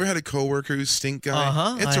relationship. You ever had a coworker who's stink guy?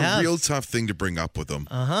 Uh-huh. It's a real tough thing to bring up with them.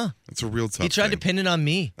 Uh-huh. It's a real tough thing. He tried to pin it on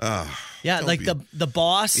me. Yeah, like the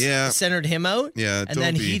boss centered him out. Yeah, and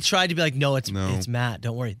then he tried to be like, no, it's Matt.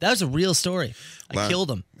 Don't worry. That was a real story. I killed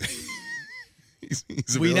him.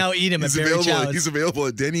 We now eat him at Barry Chow's. He's available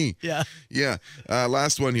at Denny. Yeah. Yeah.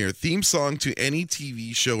 Last one here. Theme song to any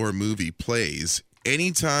TV show or movie plays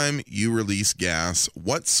anytime you release gas.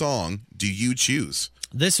 What song do you choose?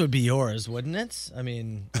 This would be yours, wouldn't it? I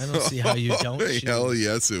mean, I don't see how you don't choose. Hell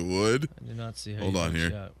yes, it would. I do not see how Hold you on don't here.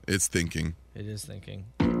 choose. It's thinking. It is thinking.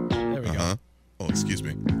 There we go. Oh, excuse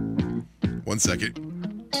me. 1 second.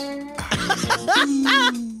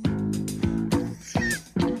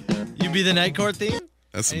 You be the Night Court theme?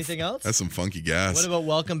 That's Anything else? That's some funky gas. What about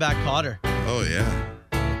Welcome Back, Cotter? Oh, yeah.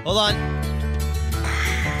 Hold on.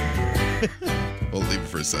 We'll leave it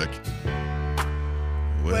for a sec.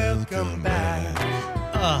 Welcome back.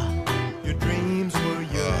 Your dreams were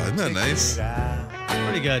yours. Isn't that nice?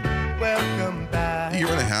 Pretty good. Welcome back. You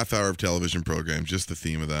run a half hour of television program, just the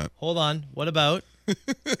theme of that. Hold on. What about?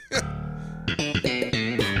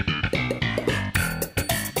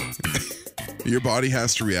 Your body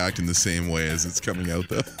has to react in the same way as it's coming out,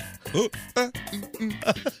 though.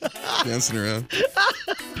 Dancing around.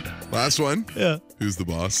 Last one. Yeah. Who's the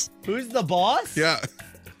boss? Who's the boss? Yeah.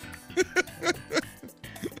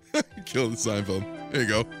 Kill the Seinfeld. There you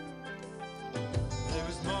go.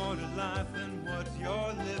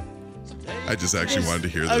 I just actually wanted to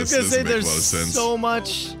hear this. I was going to say Doesn't make a there's lot of sense. so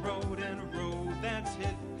much.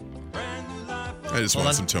 I just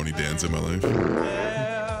want some Tony Danza in my life.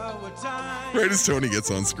 Right as Tony gets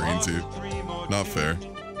on screen, too. Not fair.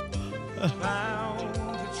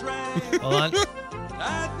 Hold on.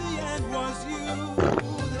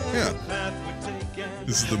 Yeah.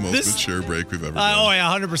 This is the most mature break we've ever done. Oh,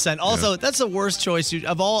 yeah, 100%. Also, that's the worst choice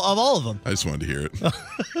of all of them. I just wanted to hear it.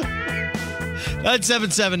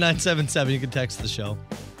 977-977. You can text the show.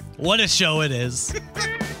 What a show it is.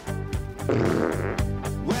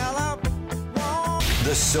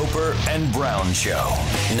 The Soper and Brown Show.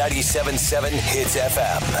 97.7 Hits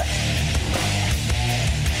FM.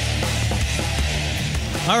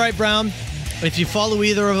 All right, Brown. If you follow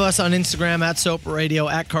either of us on Instagram at Soper Radio,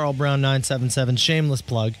 at Carl Brown 977, shameless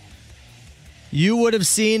plug, you would have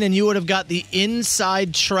seen and you would have got the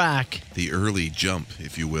inside track The early jump,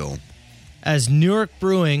 if you will. as Newark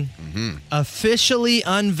Brewing officially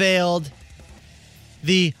unveiled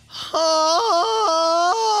the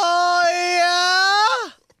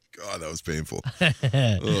God, that was painful.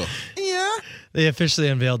 Yeah. They officially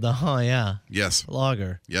unveiled the Yes.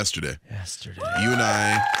 lager Yesterday. yesterday. You and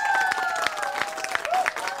I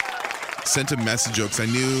sent a message because I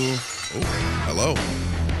knew. Oh, hello.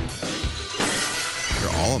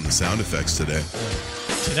 You're all on the sound effects today.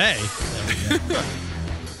 Today.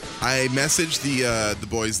 I messaged the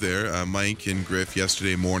boys there, Mike and Griff,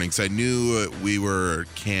 yesterday morning because I knew we were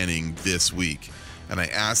canning this week, and I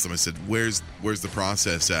asked them. I said, "Where's the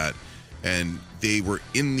process at?" And they were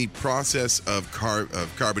in the process of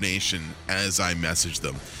carbonation as I messaged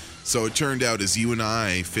them. So it turned out as you and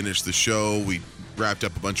I finished the show, we wrapped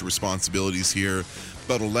up a bunch of responsibilities here.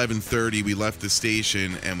 About 11:30, we left the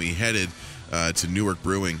station and we headed to Newark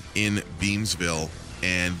Brewing in Beamsville,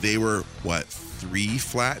 and they were 3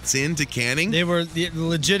 flats into canning. They were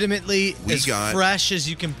legitimately as fresh as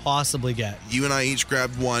you can possibly get. You and I each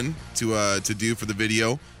grabbed one to do for the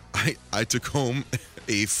video. I took home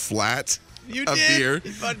a flat of beer.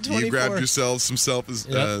 You grabbed yourself some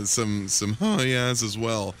yes as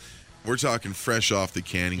well. We're talking fresh off the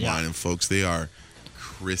canning line, and folks, they are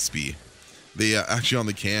crispy. They actually on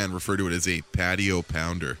the can refer to it as a patio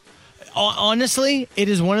pounder. Honestly, it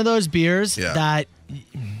is one of those beers that,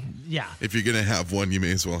 if you're gonna have one, you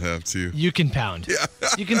may as well have two. You can pound. Yeah,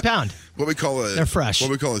 you can pound. They're fresh. What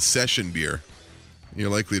we call a session beer. You're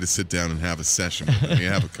likely to sit down and have a session with them. You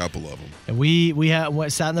have a couple of them. And we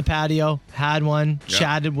sat in the patio, had one,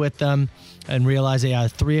 chatted with them, and realized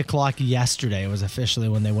 3 o'clock yesterday was officially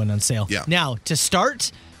when they went on sale. Yeah. Now, to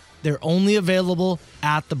start, they're only available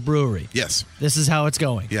at the brewery. Yes. This is how it's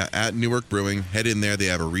going. Yeah, at Newark Brewing. Head in there. They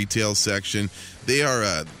have a retail section. They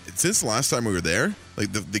are, since the last time we were there,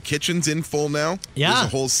 like the kitchen's in full now. Yeah. There's a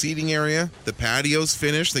whole seating area. The patio's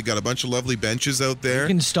finished. They got a bunch of lovely benches out there. You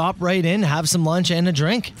can stop right in, have some lunch and a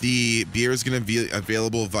drink. The beer is going to be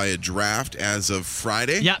available via draft as of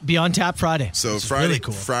Friday. Yeah, be on tap Friday. So Friday, really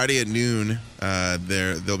cool. Friday at noon,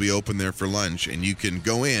 they'll be open there for lunch, and you can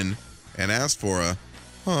go in and ask for a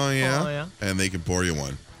and they can pour you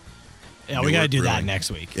one. Yeah, we got to do that next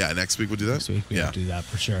week. Yeah, next week we'll do that. Next week we got to do that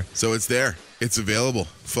for sure. So it's there. It's available.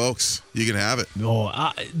 Folks, you can have it.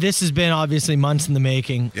 This has been obviously months in the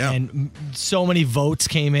making. Yeah. And so many votes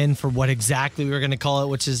came in for what exactly we were going to call it,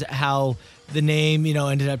 which is how the name,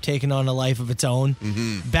 ended up taking on a life of its own.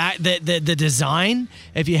 Mm-hmm. Back the design,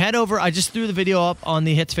 if you head over, I just threw the video up on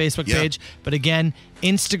the Hits Facebook page, but again,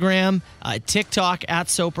 Instagram, TikTok at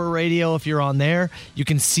Soper Radio. If you're on there, you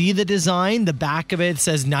can see the design. The back of it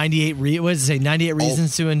says 98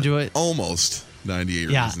 reasons to enjoy it. Almost. 98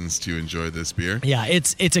 Yeah. reasons to enjoy this beer. Yeah,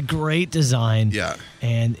 it's a great design. Yeah.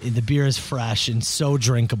 And the beer is fresh and so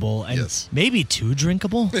drinkable. And Yes. maybe too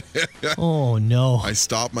drinkable? Oh, no. I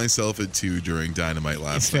stopped myself at 2 during Dynamite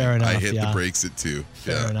last Fair night. I enough, hit yeah. the brakes at 2.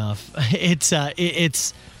 Fair enough. It's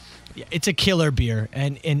a killer beer,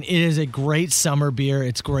 and it is a great summer beer.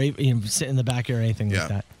 It's great, sit in the back or anything like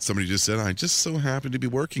that. Somebody just said, I just so happen to be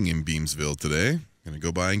working in Beamsville today. Going to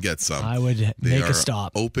go by and get some. I would They make are a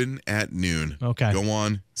stop. Open at noon. Okay. Go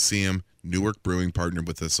on, see them. Newark Brewing partnered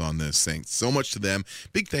with us on this. Thanks so much to them.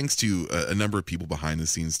 Big thanks to a number of people behind the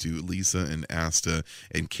scenes too. Lisa and Asta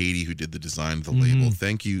and Katie, who did the design of the label.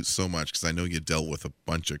 Thank you so much, because I know you dealt with a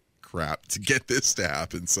bunch of crap to get this to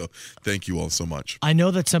happen. So thank you all so much. I know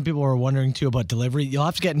that some people are wondering too about delivery. You'll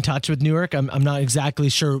have to get in touch with Newark. I'm not exactly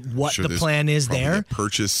sure what the there's plan is probably there. a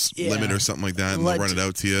purchase limit or something like that, and they'll run it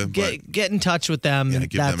out to you. Get in touch with them. Yeah,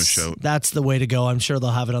 give them a shout. That's the way to go. I'm sure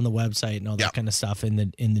they'll have it on the website and all that kind of stuff in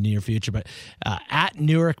the near future. But at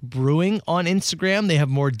Newark Brewing on Instagram, they have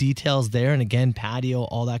more details there. And again, patio,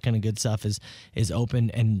 all that kind of good stuff is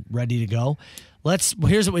open and ready to go.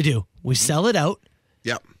 Here's what we do. We sell it out.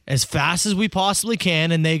 Yep. As fast as we possibly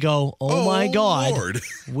can, and they go, oh my God, Lord.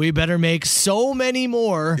 we better make so many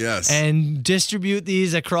more and distribute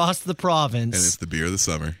these across the province. And it's the beer of the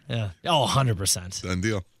summer. Yeah. Oh, 100%. Done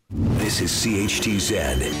deal. This is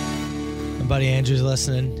CHTZ. My buddy Andrew's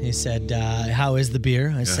listening. He said, how is the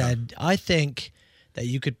beer? I said, I think that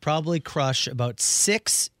you could probably crush about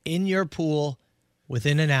 6 in your pool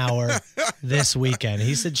within an hour this weekend.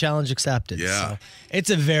 He said challenge accepted. Yeah. So it's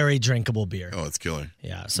a very drinkable beer. Oh, it's killer.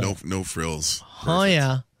 Yeah. So no frills. Oh,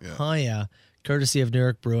 yeah. Oh, yeah. Courtesy of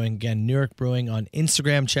Newark Brewing. Again, Newark Brewing on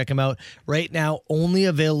Instagram. Check them out. Right now, only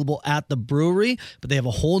available at the brewery, but they have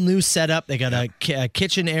a whole new setup. They got a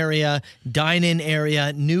kitchen area, dine-in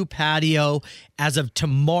area, new patio. As of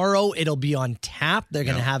tomorrow, it'll be on tap. They're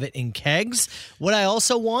going to have it in kegs. What I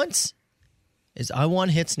also want is I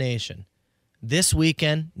want Hits Nation. This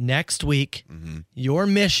weekend, next week, your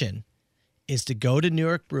mission is to go to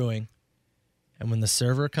Newark Brewing, and when the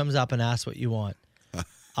server comes up and asks what you want,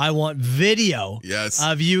 I want video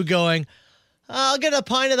of you going, I'll get a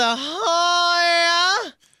pint of the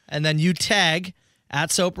and then you tag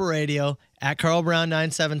at Soper Radio, at Carl Brown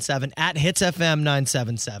 977, at Hits FM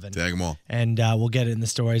 977. Tag them all. And we'll get it in the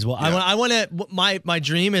stories. Well, I want to, my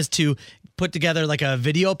dream is to put together like a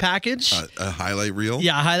video package. A highlight reel?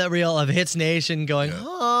 Yeah, a highlight reel of Hits Nation going,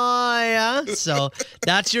 So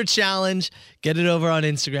that's your challenge. Get it over on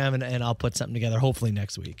Instagram, and I'll put something together hopefully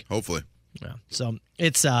next week. Hopefully. Yeah. So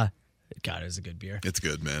it's, God, it was a good beer. It's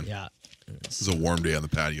good, man. Yeah. It was a warm day on the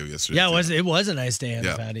patio yesterday. Yeah, it was a nice day on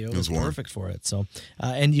the patio. It was warm. perfect for it. So,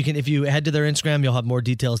 and you can, if you head to their Instagram, you'll have more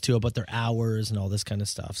details too about their hours and all this kind of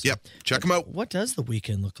stuff. So, check them out. What does the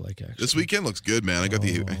weekend look like, actually? This weekend looks good, man. I got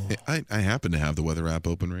I happen to have the weather app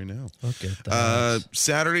open right now. Look at that.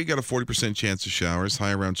 Saturday, got a 40% chance of showers,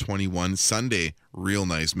 high around 21. Sunday, real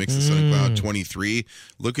nice. Mix of sun and cloud, 23.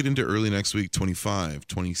 Looking into early next week, 25,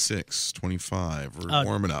 26, 25. We're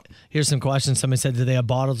warming up. Here's some questions. Somebody said, do they have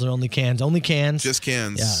bottles or only cans? Only cans. Just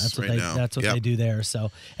cans. Yeah, that's what now. That's what they do there.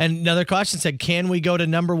 So, and another question said, can we go to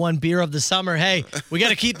number 1 beer of the summer? Hey, we got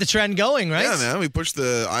to keep the trend going, right? Yeah, man. We pushed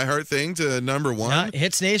the iHeart thing to number 1. Yeah,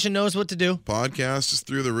 Hits Nation knows what to do. Podcast is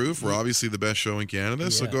through the roof. We're obviously the best show in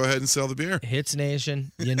Canada, so go ahead and sell the beer. Hits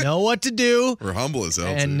Nation, you know what to do. We're humble as hell.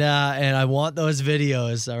 And I want those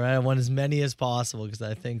videos. All right, I want as many as possible because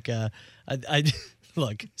I think I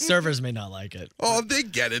look, servers may not like it. Oh, they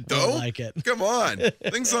get it though. They like it. Come on,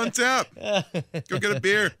 things on tap. Go get a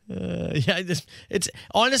beer. It's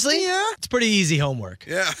honestly, it's pretty easy homework.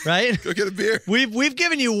 Yeah, right. Go get a beer. We've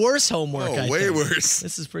given you worse homework. Oh, I way think. worse.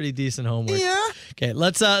 This is pretty decent homework. Yeah. Okay,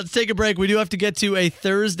 let's take a break. We do have to get to a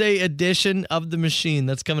Thursday edition of The Machine.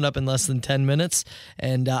 That's coming up in less than 10 minutes.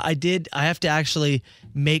 And I have to actually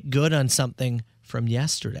make good on something from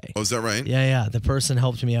yesterday. Oh, is that right? Yeah. The person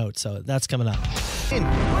helped me out, so that's coming up.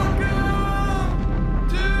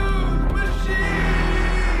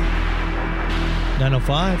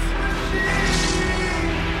 905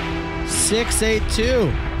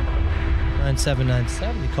 682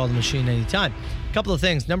 9797. You call the machine anytime. A couple of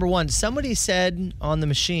things. Number one, somebody said on the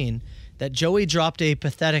machine that Joey dropped a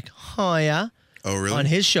pathetic "Hiya" on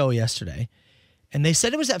his show yesterday, and they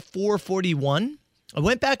said it was at 4:41. I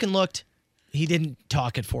went back and looked. He didn't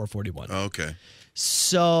talk at 4:41. Oh, okay.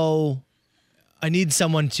 So I need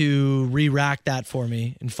someone to re-rack that for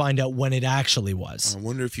me and find out when it actually was. I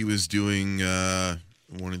wonder if he was doing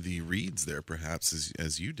one of the reads there, perhaps,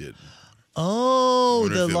 as you did. Oh,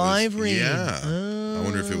 the live read. Yeah. I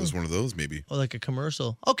wonder if it was one of those, maybe. Or like a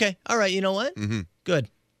commercial. Okay. All right. You know what? Mm-hmm. Good.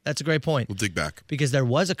 That's a great point. We'll dig back. Because there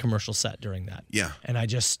was a commercial set during that. Yeah. And I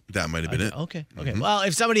just... That might have been it. Okay. Well,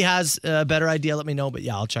 if somebody has a better idea, let me know. But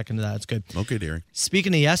yeah, I'll check into that. It's good. Okay, Derek.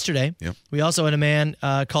 Speaking of yesterday, Yep. we also had a man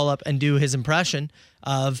call up and do his impression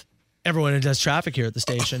of everyone who does traffic here at the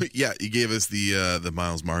station. Yeah, he gave us the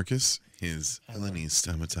Miles Marcus, his Eleni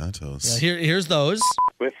Stamatatos. Yeah, here's those.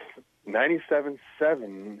 With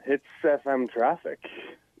 97.7 Hits FM traffic,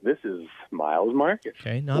 this is Miles Marcus.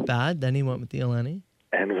 Okay, not bad. Then he went with the Eleni.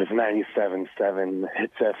 And with 97.7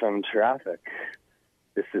 Hits FM traffic,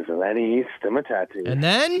 this is Eleni Stamatatos. And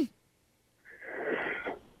then?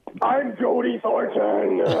 I'm Jody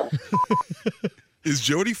Thornton. Is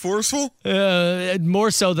Jody forceful?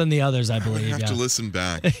 More so than the others, I believe. I have to listen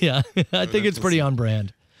back. Yeah, I think it's pretty on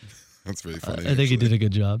brand. That's really funny. I think he did a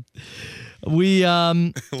good job. We I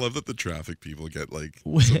love that the traffic people get like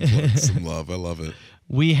some love. I love it.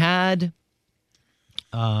 We had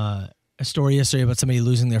a story yesterday about somebody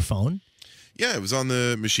losing their phone. Yeah, it was on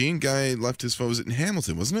the machine. Guy left his phone. Was it in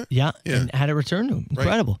Hamilton, wasn't it? Yeah, and had it returned to him.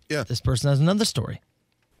 Incredible. Right. Yeah. This person has another story.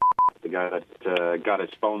 The guy that got his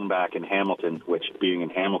phone back in Hamilton, which being in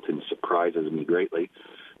Hamilton surprises me greatly.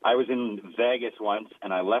 I was in Vegas once,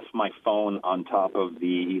 and I left my phone on top of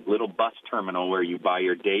the little bus terminal where you buy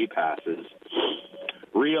your day passes.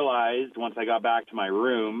 Realized once I got back to my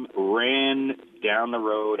room, ran down the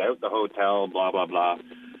road, out the hotel, blah, blah, blah.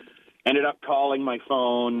 Ended up calling my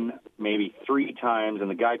phone maybe 3 times, and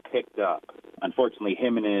the guy picked up. Unfortunately,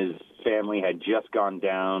 him and his family had just gone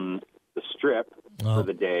down the strip for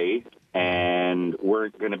the day and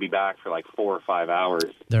weren't going to be back for like 4 or 5 hours.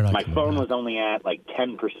 My phone was only at like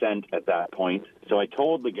 10% at that point. So I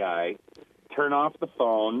told the guy, turn off the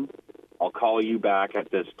phone. I'll call you back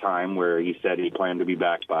at this time where he said he planned to be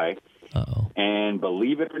back by. And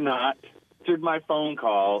believe it or not, answered my phone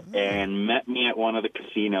call and met me at one of the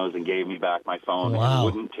casinos and gave me back my phone. Wow. And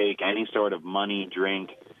wouldn't take any sort of money, drink,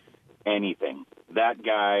 anything. That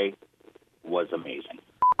guy was amazing.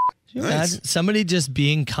 Nice. Somebody just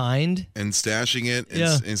being kind and stashing it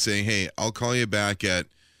and saying, "Hey, I'll call you back at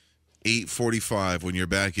 8:45 when you're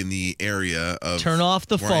back in the area of." Turn off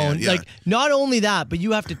the phone. Yeah. Like not only that, but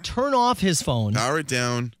you have to turn off his phone. Power it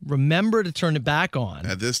down. Remember to turn it back on.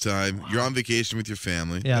 At this time, you're on vacation with your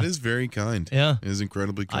family. Yeah. That is very kind. Yeah, it is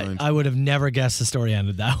incredibly kind. I would have never guessed the story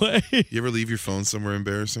ended that way. You ever leave your phone somewhere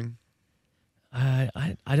embarrassing?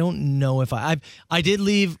 I don't know if I did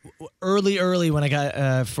leave early when I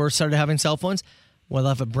got first started having cell phones. Well, I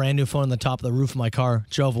left a brand new phone on the top of the roof of my car,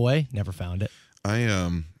 drove away, never found it.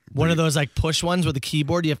 One of those like push ones with the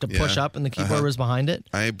keyboard you have to push up and the keyboard was behind it.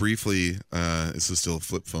 I briefly, this is still a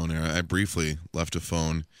flip phone era. I briefly left a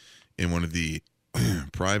phone in one of the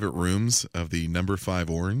private rooms of the Number 5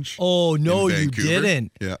 Orange. Oh no, you Vancouver.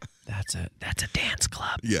 didn't. Yeah. That's a dance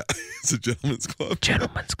club. Yeah, it's a gentleman's club.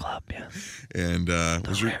 Gentleman's club, yeah. And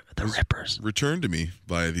was Rippers returned to me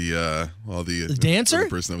by the dancer, the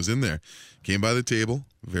person that was in there. Came by the table,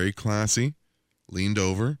 very classy, leaned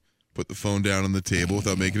over, put the phone down on the table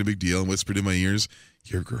without making a big deal, and whispered in my ears,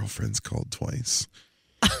 "Your girlfriend's called twice."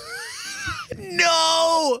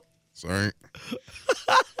 No. Sorry.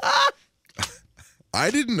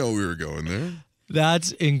 I didn't know we were going there.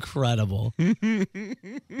 That's incredible.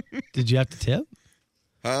 Did you have to tip?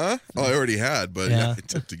 Huh? Oh, I already had, but yeah I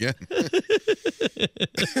tipped again.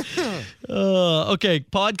 Okay,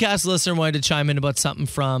 podcast listener wanted to chime in about something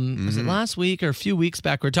from, was it last week or a few weeks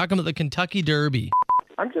back? We were talking about the Kentucky Derby.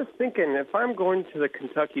 I'm just thinking, if I'm going to the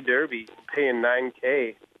Kentucky Derby, paying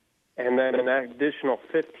 $9,000, and then an additional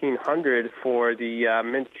 $1,500 for the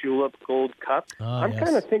Mint Julep Gold Cup, I'm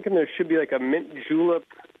kind of thinking there should be like a Mint Julep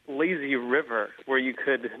lazy river where you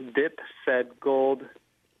could dip said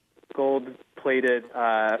gold-plated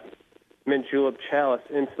mint julep chalice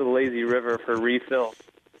into the lazy river for refills.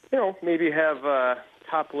 You know, maybe have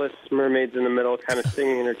topless mermaids in the middle kind of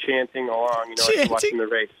singing or chanting along, you know, like watching the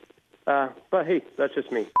race. But hey, that's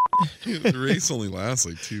just me. The race only lasts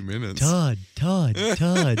like 2 minutes. Todd. Oh,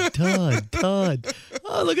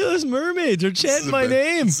 look at those mermaids. They're chanting my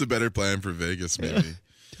name. It's a better plan for Vegas, maybe.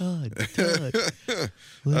 Todd.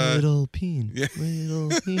 Little peen. Yeah. Little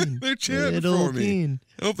peen. They're chanting little for me. Peen.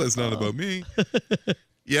 I hope that's not about me.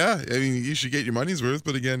 Yeah, I mean, you should get your money's worth,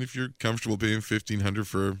 but again, if you're comfortable paying $1,500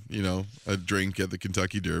 for, you know, a drink at the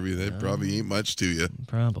Kentucky Derby, that probably ain't much to you.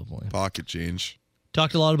 Probably. Pocket change.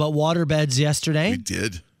 Talked a lot about water beds yesterday. We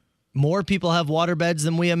did. More people have water beds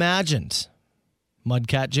than we imagined.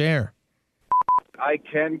 Mudcat Jer. I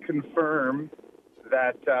can confirm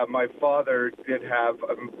that my father did have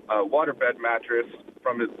a waterbed mattress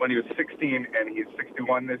from when he was 16, and he's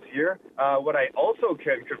 61 this year. What I also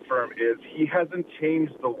can confirm is he hasn't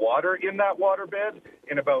changed the water in that waterbed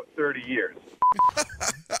in about 30 years.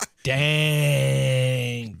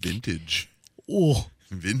 Dang. Vintage. Oh.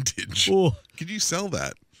 Vintage. Oh. Could you sell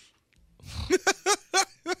that?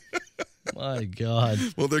 My God.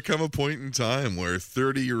 Well, there come a point in time where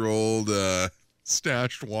 30-year-old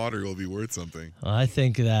stashed water will be worth something. I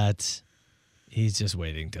think that he's just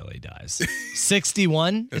waiting till he dies.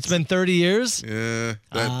 61? It's been 30 years? Yeah.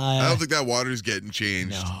 I don't think that water's getting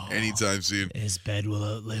changed anytime soon. His bed will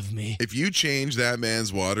outlive me. If you change that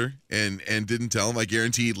man's water and didn't tell him, I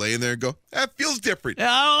guarantee he'd lay in there and go, that feels different. I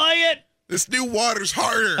don't like it. This new water's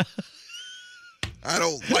harder. I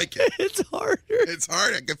don't like it. It's harder. It's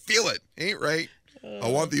hard. I can feel it. Ain't right. I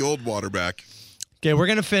want the old water back. Okay, we're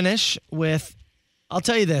going to finish with, I'll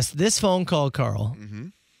tell you this. This phone call, Carl,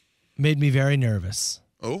 made me very nervous.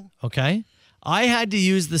 Oh? Okay? I had to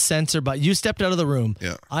use the censor button. You stepped out of the room.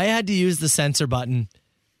 Yeah. I had to use the censor button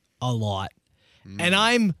a lot. And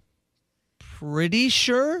I'm pretty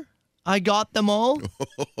sure I got them all.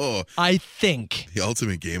 I think. The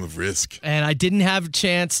ultimate game of Risk. And I didn't have a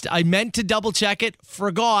chance. I meant to double check it,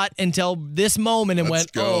 forgot until this moment and Let's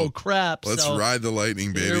went, go. oh, crap. Let's ride the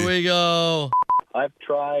lightning, baby. Here we go. I've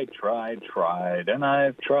tried, and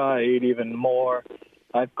I've tried even more.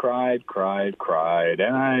 I've cried,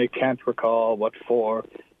 and I can't recall what for.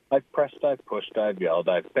 I've pressed, I've pushed, I've yelled,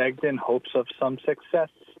 I've begged in hopes of some success.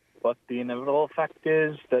 But the inevitable fact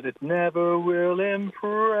is that it never will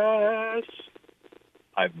impress.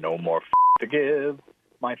 I've no more to give.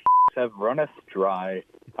 My have runneth dry.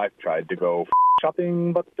 I've tried to go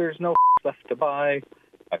shopping, but there's no left to buy.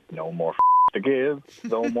 I've no more to give.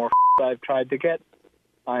 No more I've tried to get.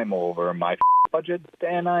 I'm over my budget,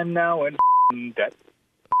 and I'm now in debt.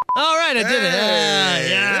 All right, I did it.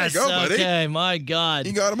 Yes. There you go, buddy. Okay, my God.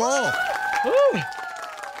 You got them all. Woo.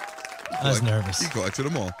 I was nervous. You collected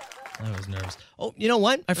them all. I was nervous. Oh, you know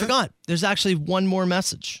what? I forgot. There's actually one more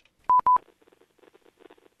message.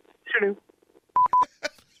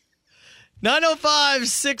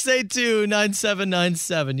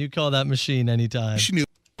 905-682-9797. You call that machine anytime.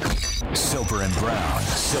 Soper and Brown.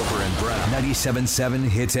 97.7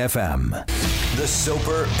 Hits FM. The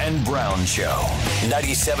Soper and Brown Show.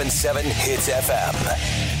 97.7 Hits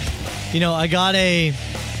FM. You know, I got an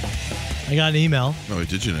email. Oh,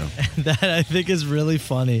 did you know? That I think is really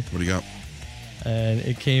funny. What do you got? And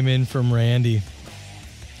it came in from Randy.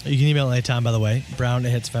 You can email anytime, by the way.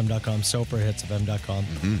 brown@hitsfm.com,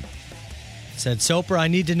 soper@hitsfm.com. Said, Soper, I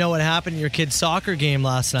need to know what happened at your kid's soccer game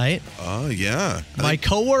last night. Oh, yeah. My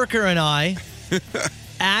coworker and I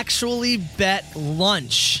actually bet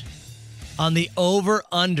lunch on the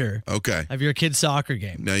over-under of your kid's soccer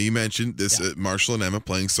game. Now, you mentioned this, Marshall and Emma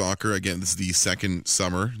playing soccer. Again, this is the second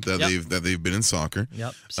summer that they've been in soccer.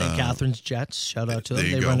 Yep. St. Catherine's Jets. Shout out to them.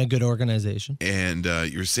 They go. run a good organization. And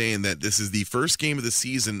you're saying that this is the first game of the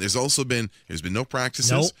season. There's been no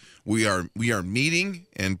practices. Nope. We are meeting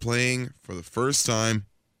and playing for the first time.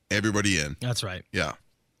 Everybody in. That's right. Yeah.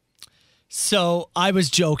 So I was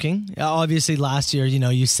joking. Obviously, last year,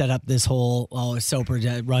 you set up this whole, Soper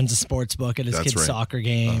runs a sports book at his kid's soccer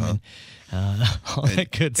game and all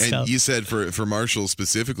that good stuff. And you said for Marshall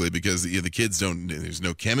specifically because the kids there's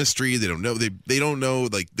no chemistry. They don't know. They don't know,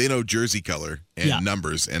 they know jersey color and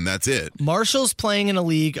numbers, and that's it. Marshall's playing in a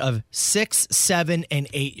league of 6, 7, and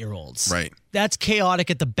 8-year-olds. Right. That's chaotic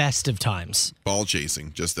at the best of times. Ball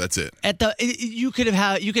chasing, that's it. You could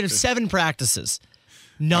have 7 practices.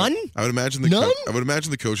 None? I would imagine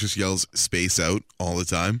the coach just yells space out all the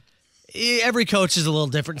time. Every coach is a little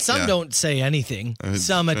different. Some don't say anything.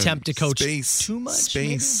 Some attempt to coach too much.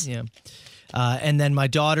 Space. Maybe? Yeah. And then my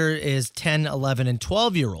daughter is 10, 11, and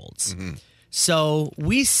 12-year-olds. Mm-hmm. So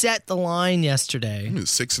we set the line yesterday.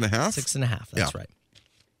 6.5? 6.5. That's right.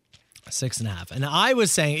 6.5. And I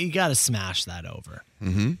was saying you got to smash that over.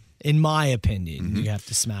 Mm-hmm. In my opinion, you have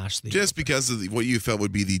to smash the just over. Because of what you felt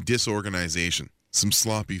would be the disorganization. Some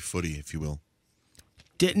sloppy footy, if you will.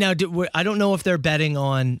 I don't know if they're betting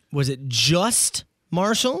on, was it just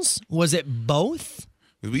Marshall's? Was it both?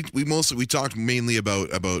 We talked mainly about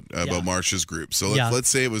Marshall's group. So let's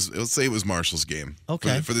say it was Marshall's game.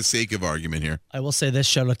 Okay. For the sake of argument here. I will say this,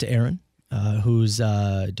 shout out to Aaron, whose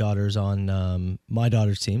daughter's on my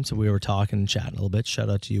daughter's team. So we were talking and chatting a little bit. Shout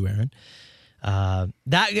out to you, Aaron. How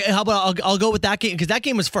about I'll go with that game because that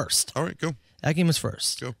game was first. All right, go. That game was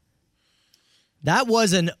first. Go. That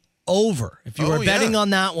was an over. If you were betting on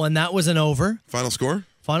that one, that was an over. Final score?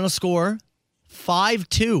 Final score,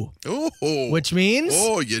 5-2. Oh. Which means?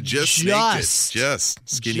 You just snaked it. Just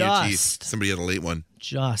skinny your teeth. Somebody had a late one.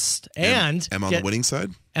 And Emma on the winning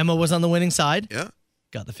side? Emma was on the winning side. Yeah.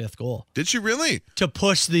 Got the 5th goal. Did she really? To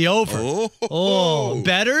push the over.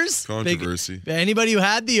 Bettors? Controversy. Anybody who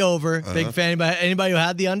had the over, big fan. Anybody who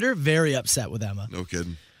had the under, very upset with Emma. No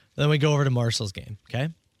kidding. Then we go over to Marshall's game, okay?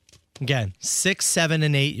 Again, 6, 7,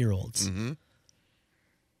 and 8-year-olds. Mm-hmm.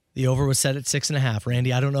 The over was set at 6.5.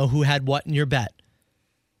 Randy, I don't know who had what in your bet,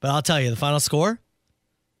 but I'll tell you, the final score?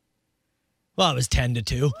 Well, it was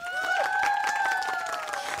 10-2.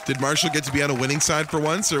 Did Marshall get to be on a winning side for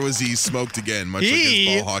once, or was he smoked again, much like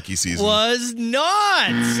his ball hockey season? Was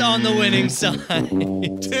not on the winning side.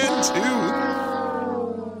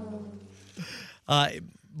 10-2.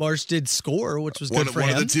 Marsh did score, which was good for him.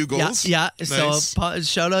 One of the 2 goals? Yeah. Nice. So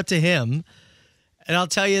shout out to him. And I'll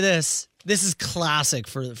tell you this. This is classic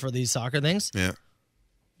for these soccer things. Yeah.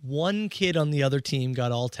 One kid on the other team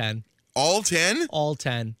got all 10. All 10? All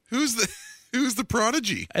 10. Who's the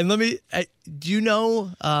prodigy? And do you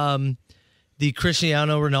know the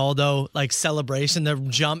Cristiano Ronaldo celebration, the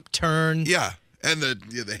jump turn? Yeah. And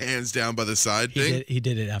the hands down by the side thing? He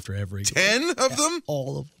did it after every 10 of them?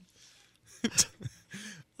 All of them.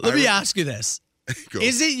 Let me ask you this.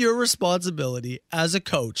 Is it your responsibility as a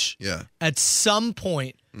coach at some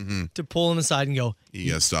point to pull him aside and go, you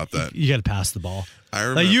got to stop that. You got to pass the ball. I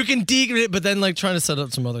remember, you can deke it, but then trying to set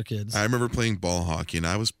up some other kids. I remember playing ball hockey, and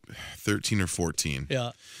I was 13 or 14.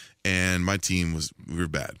 Yeah. And my team we were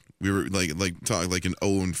bad. We were like an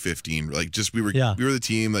 0-15. We were the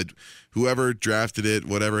team that whoever drafted it,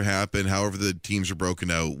 whatever happened, however the teams were broken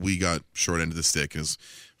out, we got short end of the stick. It was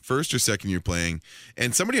first or second year playing,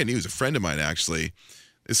 and somebody I knew was a friend of mine actually.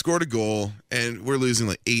 They scored a goal, and we're losing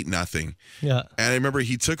 8-0. Yeah. And I remember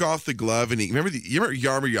he took off the glove, and you remember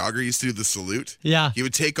Jaromir Jagr used to do the salute? Yeah. He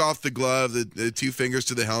would take off the glove, the 2 fingers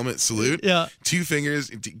to the helmet salute. Yeah. 2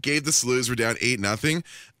 fingers, gave the salute. We're down 8-0.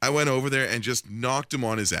 I went over there and just knocked him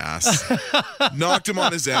on his ass. Knocked him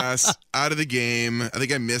on his ass out of the game. I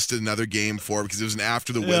think I missed another game for it because it was an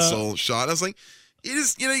after the whistle shot. I was like, you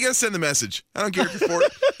gotta send the message. I don't care if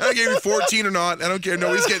you're 14 or not. I don't care.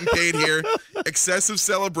 Nobody's getting paid here. Excessive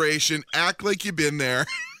celebration. Act like you've been there.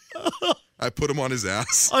 I put him on his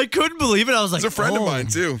ass. I couldn't believe it. I was like, he's a friend of mine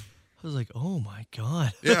too. I was like, oh my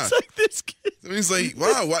God. Yeah. It's like this kid. And he's like,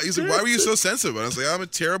 wow. Why? He's like, why were you so sensitive? And I was like, I'm a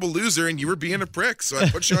terrible loser, and you were being a prick, so I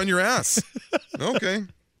put you on your ass. Okay.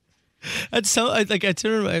 I said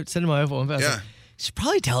to my phone, I was like, you should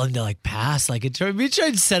probably tell him to pass. We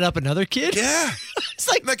tried to set up another kid. Yeah, it's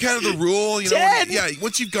like that kind of the rule, you 10. know. Yeah,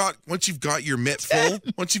 once you've got your mitt full,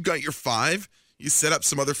 once you've got your 5, you set up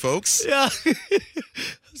some other folks. Yeah,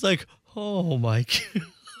 it's like, oh my God,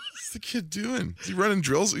 what's the kid doing? Is he running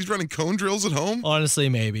drills? He's running cone drills at home. Honestly,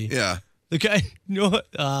 maybe. Yeah. Okay. You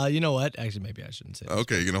know what? Actually, maybe I shouldn't say that.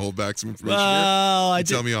 Okay, you're gonna hold back some information. Well,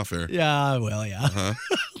 tell me off air. Yeah, I will. Yeah.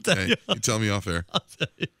 Hey, you tell me off air. I'll tell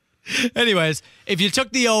you. Anyways, if you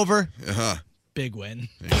took the over, big win.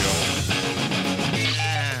 There you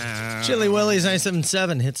go. Chili Willy's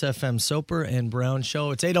 97.7 Hits FM Soper and Brown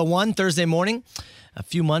Show. It's 8:01 Thursday morning. A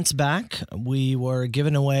few months back, we were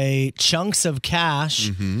giving away chunks of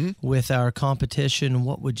cash with our competition.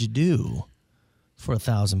 What would you do for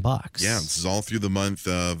 $1,000? Yeah, this is all through the month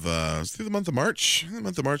of March. The month of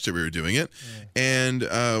March that we were doing it, and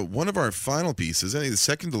one of our final pieces, I think the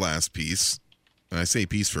second to last piece. And I say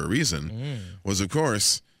piece for a reason, was, of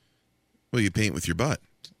course, you paint with your butt.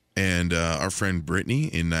 And our friend Brittany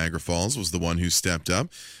in Niagara Falls was the one who stepped up.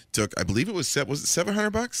 Took, I believe was it $700?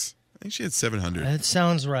 I think she had $700. That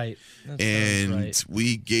sounds right.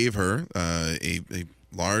 We gave her a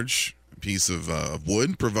large piece of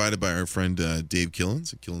wood provided by our friend Dave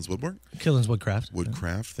Killens at Killens Woodwork. Killens Woodcraft.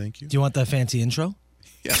 Woodcraft, thank you. Do you want the fancy intro?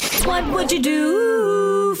 Yeah. What would you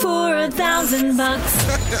do for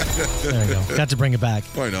 $1,000? There you go. Got to bring it back.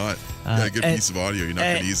 Why not? Got a good piece of audio. You're not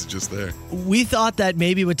going to use it just there. We thought that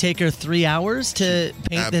maybe it would take her 3 hours to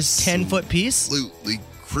paint this 10-foot piece. Absolutely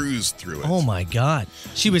cruised through it. Oh my God.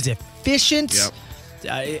 She was efficient.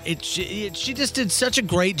 Yep. She just did such a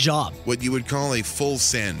great job. What you would call a full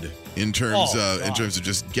send in terms of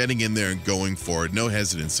just getting in there and going for it. No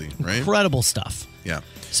hesitancy, right? Incredible stuff. Yeah.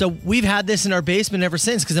 So we've had this in our basement ever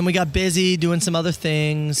since, because then we got busy doing some other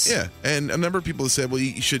things. Yeah, and a number of people have said, well,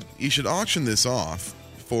 you should auction this off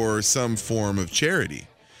for some form of charity.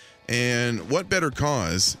 And what better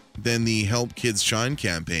cause than the Help Kids Shine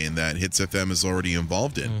campaign that Hits FM is already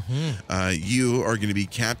involved in? You are going to be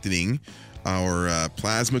captaining our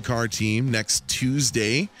plasma car team next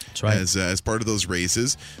Tuesday. That's right. As part of those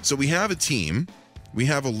races. So we have a team. We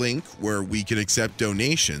have a link where we can accept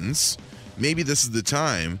donations maybe this is the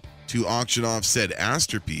time to auction off said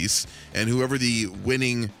Astorpiece, and whoever the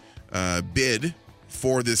winning bid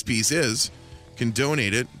for this piece is can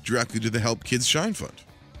donate it directly to the Help Kids Shine Fund.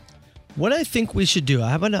 What I think we should do,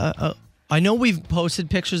 I know we've posted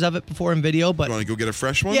pictures of it before in video, but... You want to go get a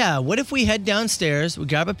fresh one? Yeah, what if we head downstairs, we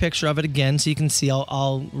grab a picture of it again so you can see,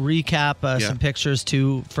 I'll recap some pictures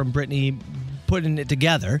from Brittany putting it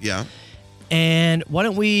together. Yeah. And why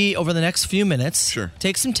don't we, over the next few minutes,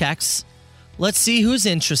 take some texts. Let's see who's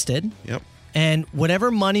interested. Yep. And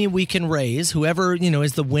whatever money we can raise, whoever,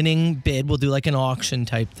 is the winning bid, we'll do like an auction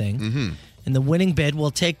type thing. Mm-hmm. And the winning bid, we'll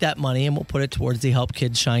take that money and we'll put it towards the Help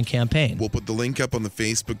Kids Shine campaign. We'll put the link up on the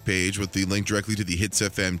Facebook page with the link directly to the Hits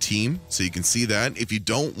FM team, so you can see that. If you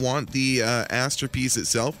don't want the Astorpiece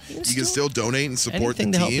itself, you can still donate and support the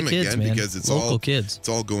team kids, again, because it's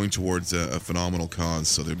all going towards a phenomenal cause.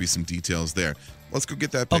 So there'll be some details there. Let's go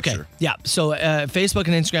get that picture. Okay, yeah. So Facebook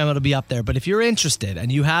and Instagram, it'll be up there. But if you're interested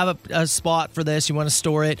and you have a spot for this, you want to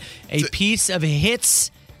store it, a piece of Hits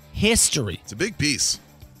history. It's a big piece.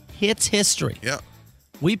 Hits history. Yeah.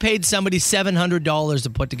 We paid somebody $700 to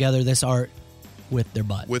put together this art with their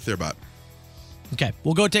butt. With their butt. Okay,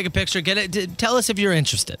 we'll go take a picture. Get it. Tell us if you're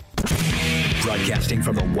interested. Broadcasting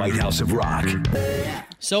from the White House of Rock.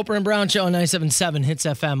 Soper and Brown Show on 97.7 Hits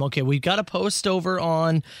FM. Okay, we've got a post over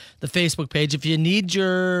on the Facebook page. If you need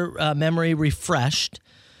your memory refreshed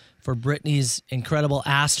for Brittany's incredible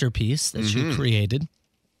Astorpiece that she created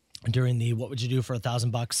during the What Would You Do for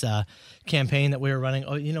 $1,000 campaign that we were running.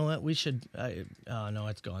 Oh, you know what? We should. Oh no,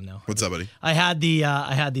 it's gone now. What's up, buddy? I had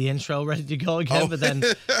the intro ready to go again, but then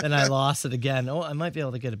I lost it again. Oh, I might be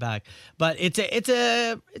able to get it back. But it's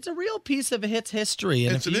a real piece of Hits history,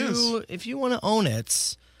 and if you want to own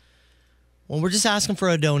it, well, we're just asking for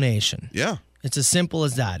a donation. Yeah. It's as simple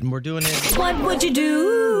as that, and we're doing it. What would you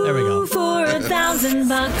do? There we go. For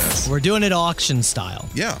 $1,000. We're doing it auction style.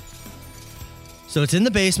 Yeah. So it's in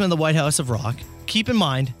the basement of the White House of Rock. Keep in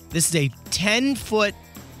mind, this is a 10-foot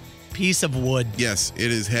piece of wood. Yes,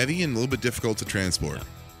 it is heavy and a little bit difficult to transport.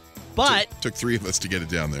 But took three of us to get it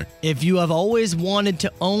down there. If you have always wanted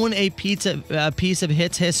to own a piece of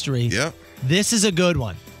Hits history, this is a good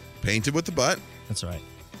one. Painted with the butt. That's right.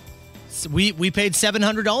 So we paid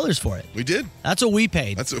 $700 for it. We did. That's what we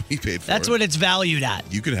paid. That's what we paid for. That's what it's valued at.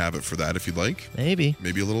 You could have it for that if you'd like. Maybe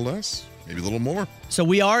a little less. Maybe a little more. So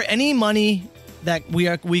any money that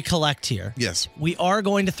we collect here. Yes. We are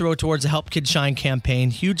going to throw towards the Help Kids Shine campaign.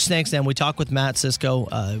 Huge thanks to them. We talked with Matt Cisco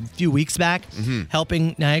a few weeks back,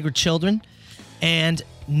 helping Niagara children. And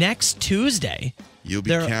next Tuesday, you'll be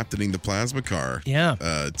captaining the plasma car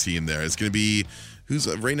team there. It's going to be,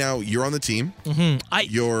 right now, you're on the team.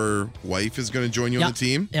 Your wife is going to join you on the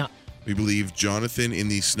team. Yeah. We believe Jonathan in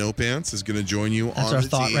the snow pants is going to join you on the team. That's our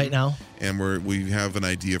thought right now. And we have an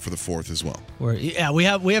idea for the fourth as well. We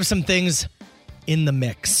have some things in the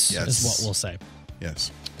mix, is what we'll say. Yes.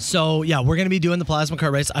 So, we're going to be doing the plasma car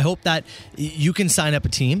race. I hope that you can sign up a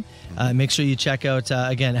team. Make sure you check out,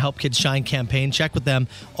 again, Help Kids Shine campaign. Check with them.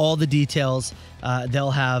 All the details they'll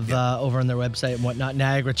have over on their website and whatnot.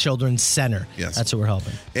 Niagara Children's Center. Yes. That's what we're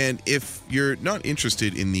helping. And if you're not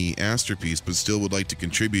interested in the Astorpiece but still would like to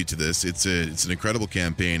contribute to this, it's an incredible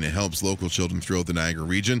campaign. It helps local children throughout the Niagara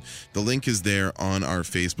region. The link is there on our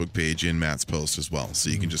Facebook page in Matt's post as well. So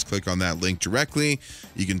you can just click on that link directly.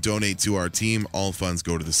 You can donate to our team. All funds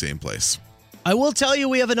go to the same place. I will tell you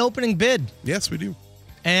we have an opening bid. Yes, we do.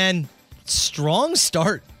 And strong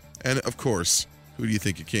start. And of course, who do you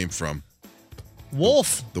think it came from?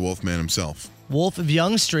 Wolf. The Wolfman himself. Wolf of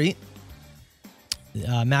Yonge Street.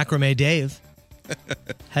 Macrame Dave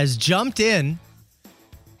has jumped in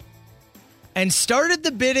and started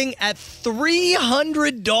the bidding at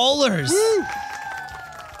 $300.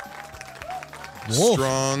 Wolf.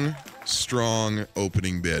 Strong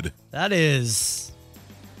opening bid. That's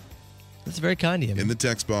very kind of you. In the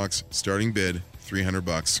text box, starting bid,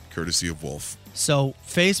 $300, courtesy of Wolf. So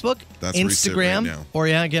Facebook, that's Instagram, right now. Or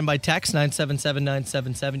again by text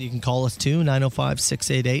 977-977. You can call us too,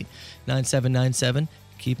 905-688-9797.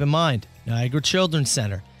 Keep in mind, Niagara Children's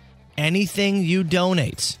Center. Anything you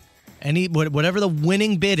donate, whatever the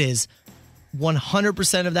winning bid is,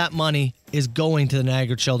 100% of that money is going to the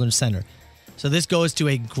Niagara Children's Center. So this goes to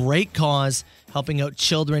a great cause, helping out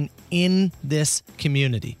children in this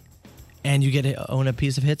community. And you get to own a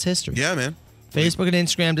piece of Hits history. Yeah, man. Facebook and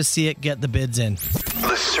Instagram to see it. Get the bids in.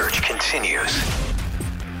 The search continues.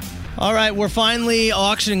 All right, we're finally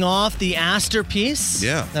auctioning off the Astorpiece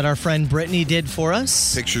that our friend Brittany did for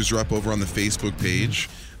us. Pictures are up over on the Facebook page.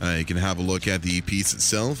 You can have a look at the piece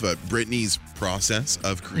itself, Brittany's process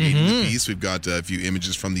of creating the piece. We've got a few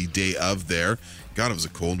images from the day of there. God, it was a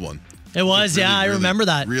cold one. It was, yeah, I remember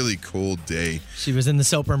that. Really cold day. She was in the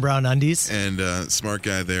Soper and Brown undies. And smart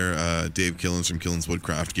guy there, Dave Killens from Killens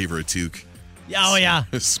Woodcraft, gave her a toque. Oh, yeah.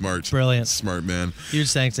 Smart. Brilliant. Smart man. Huge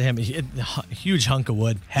thanks to him. Huge hunk of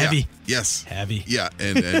wood. Heavy. Yeah. Yes. Heavy. Yeah,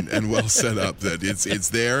 and well set up. That it's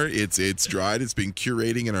there. It's dried. It's been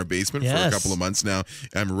curating in our basement for a couple of months now.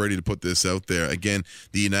 And we're ready to put this out there. Again,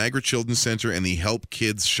 the Niagara Children's Center and the Help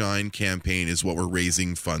Kids Shine campaign is what we're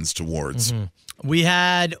raising funds towards. Mm-hmm. We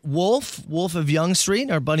had Wolf of Yonge Street,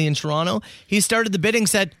 our buddy in Toronto. He started the bidding,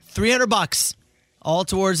 said $300. All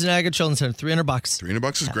towards the Niagara Children's Center, $300.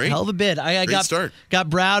 $300 is great. Hell of a bid. I Great start.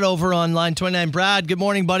 Got Brad over on line 29. Brad, good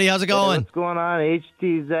morning, buddy. How's it going? What's going on?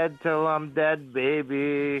 HTZ till I'm dead,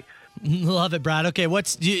 baby. Love it, Brad. Okay,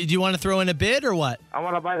 do you want to throw in a bid or what? I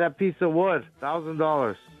want to buy that piece of wood.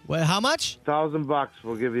 $1,000. Wait, how much? $1,000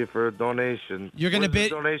 we'll give you for a donation. You're gonna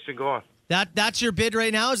bid. The donation going? That's your bid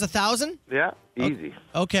right now is $1,000? Yeah, easy.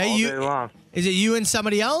 Okay, all day long. Is it you and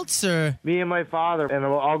somebody else or? Me and my father, and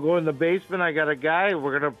I'll go in the basement. I got a guy.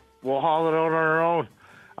 We'll haul it out on our own.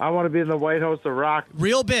 I want to be in the White House of Rock.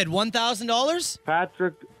 Real bid, $1,000?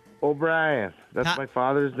 Patrick O'Brien. That's my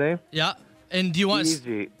father's name. Yeah. And do you want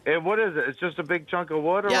easy? And what is it? It's just a big chunk of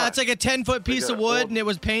wood, or yeah, what? It's like a 10-foot piece of wood, and it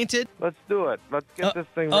was painted. Let's do it. Let's get this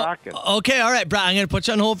thing rocking. Okay, all right, Brad. I'm gonna put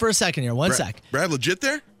you on hold for a second here. One sec. Brad, legit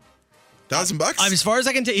there? $1,000? As far as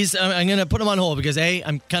I can tell, I'm going to put him on hold because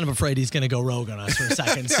I'm kind of afraid he's going to go rogue on us for a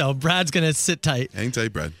second. So Brad's going to sit tight. Hang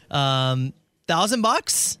tight, Brad.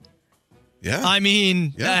 $1,000? Yeah. I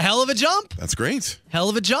mean, a hell of a jump. That's great. Hell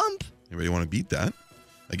of a jump. Anybody want to beat that?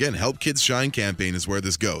 Again, Help Kids Shine campaign is where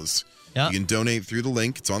this goes. Yeah. You can donate through the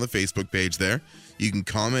link. It's on the Facebook page there. You can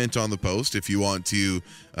comment on the post if you want to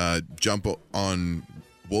jump on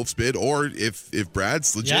Wolf's bid, or if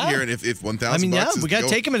Brad's legit here, and if $1,000. I mean, we got to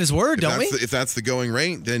take him at his word, don't we? If that's the going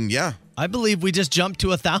rate, then yeah. I believe we just jumped to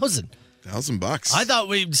 $1,000. $1,000. I thought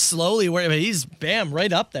we slowly were, but he's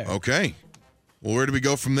right up there. Okay. Well, where do we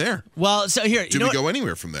go from there? Well, so here, do we go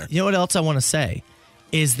anywhere from there? You know what else I want to say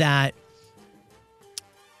is that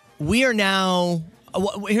we are now.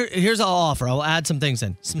 Here's what I'll offer. I'll add some things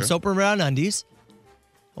in. Some Soper and Brown undies.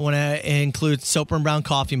 I want to include Soper and Brown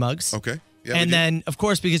coffee mugs. Okay. Yeah, and then, of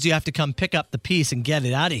course, because you have to come pick up the piece and get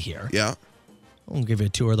it out of here. Yeah. We'll give you a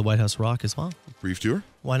tour of the White House Rock as well. Brief tour.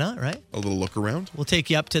 Why not, right? A little look around. We'll take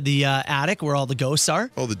you up to the attic where all the ghosts are.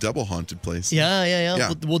 Oh, the double haunted place. Yeah.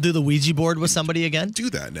 We'll do the Ouija board with somebody again. Do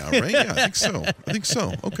that now, right? Yeah, I think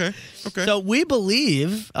so. Okay. So we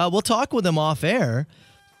believe, we'll talk with them off air,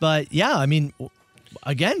 but yeah, I mean,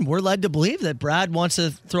 again, we're led to believe that Brad wants to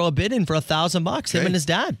throw a bid in for $1,000, him and his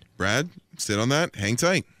dad. Brad, sit on that. Hang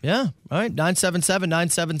tight. Yeah. All right.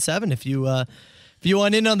 977-977. If you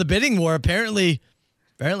want in on the bidding war, apparently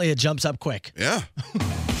it jumps up quick. Yeah.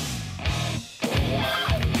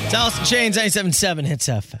 It's Allison Chains, 97.7 Hits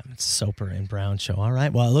FM. It's Soper and Brown Show. All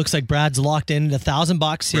right. Well, it looks like Brad's locked in at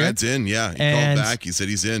 $1,000 here. Brad's in, yeah. He called back. He said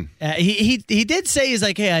he's in. He did say, he's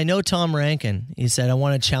like, hey, I know Tom Rankin. He said, I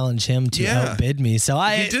want to challenge him to outbid me. So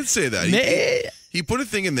he did say that. He put a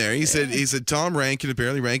thing in there. He said Tom Rankin,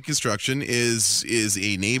 apparently Rankin Construction is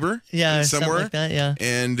a neighbor somewhere. Like that, yeah.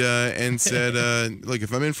 And said, look,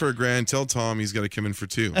 if I'm in for $1,000, tell Tom he's got to come in for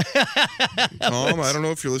 $2,000. Tom, I don't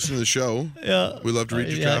know if you're listening to the show. Yeah. We love to read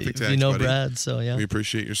your traffic text, you know buddy. Brad, so yeah. We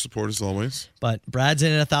appreciate your support as always. But Brad's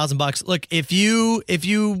in at $1,000. Look, if you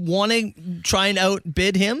want to try and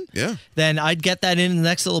outbid him, then I'd get that in the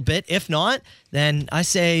next little bit. If not, then I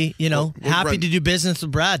say, happy to do business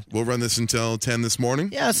with Brad. We'll run this until 10 this morning.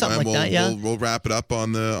 Yeah, something like that. Yeah, we'll wrap it up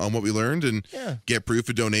on what we learned and get proof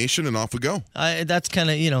of donation, and off we go. That's kind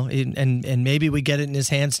of and maybe we get it in his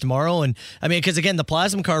hands tomorrow. And I mean, because again, the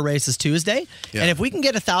plasma car race is Tuesday, and if we can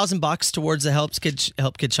get $1,000 towards the Help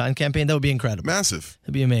Kids Shine campaign, that would be incredible. Massive.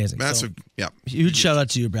 It'd be amazing. Massive. So, yeah. Huge shout out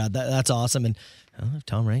to you, Brad. That's awesome. And if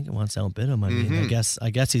Tom Rankin wants to outbid him, I mean, I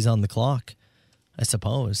guess he's on the clock. I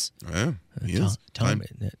suppose. Yeah, he is.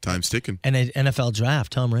 Time's ticking. And an NFL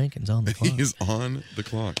draft, Tom Rankin's on the clock. He's on the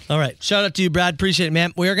clock. All right. Shout out to you, Brad. Appreciate it,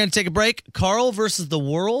 man. We are going to take a break. Carl versus the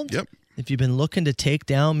world. Yep. If you've been looking to take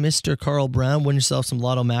down Mr. Carl Brown, win yourself some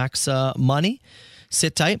Lotto Max money,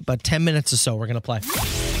 sit tight. But 10 minutes or so, we're going to play.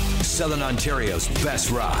 Southern Ontario's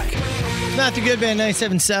best rock. Matthew Goodman,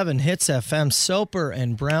 97.7 Hits FM, Soper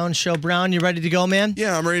and Brown Show. Brown, you ready to go, man?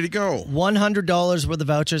 Yeah, I'm ready to go. $100 worth of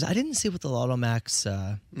vouchers. I didn't see what the Lotto Max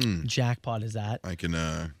jackpot is at. I can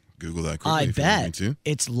Google that quickly. I if you bet want me to.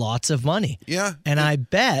 it's lots of money. Yeah. And I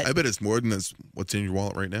bet it's more than what's in your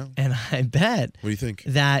wallet right now. And I bet. What do you think?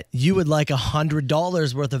 That you would like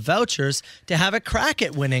 $100 worth of vouchers to have a crack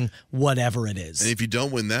at winning whatever it is. And if you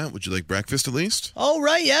don't win that, would you like breakfast at least? Oh,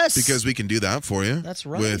 right, yes. Because we can do that for you. That's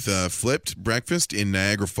right. With Flipped Breakfast in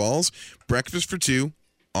Niagara Falls. Breakfast for 2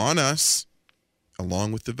 on us,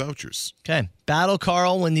 along with the vouchers. Okay. Battle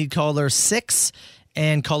Carl when you caller 6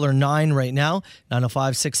 and caller 9 right now.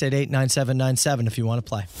 905-688-9797 if you want to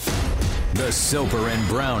play. The Soper and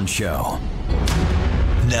Brown Show.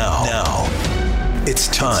 Now, it's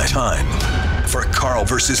time for Carl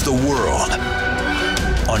versus the World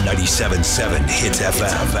on 97.7 Hits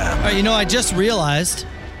FM. All right, I just realized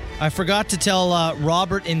I forgot to tell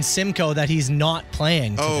Robert in Simcoe that he's not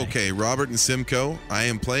playing today. Oh, okay. Robert in Simcoe, I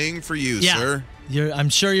am playing for you, Yeah. sir. I'm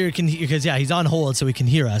sure you can, because he's on hold so he can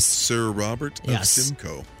hear us. Sir Robert of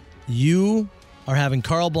Simcoe. You are having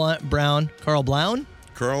Carl Brown.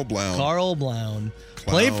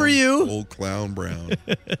 Play for you. Old Clown Brown.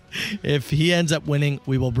 If he ends up winning,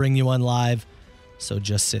 we will bring you on live. So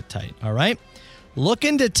just sit tight. All right.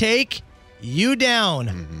 Looking to take you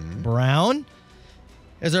down, Brown.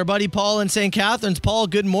 Is our buddy Paul in St. Catharines. Paul,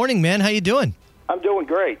 good morning, man. How you doing? I'm doing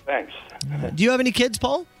great, thanks. Do you have any kids,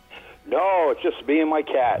 Paul? No, it's just me and my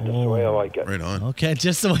cat. Just the way I like it. Right on. Okay,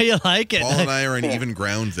 just the way you like it. Paul and I are on even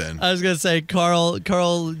ground then. I was going to say, Carl,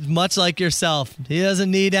 much like yourself, he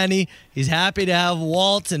doesn't need any. He's happy to have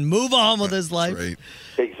Walt and move on with his life. Right.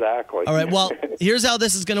 Exactly. All right, well, here's how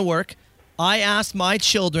this is going to work. I asked my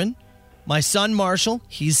children, my son Marshall,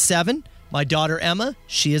 he's 7. My daughter Emma,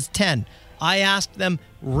 she is 10. I asked them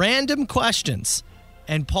random questions.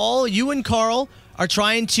 And Paul, you and Carl are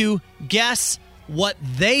trying to guess what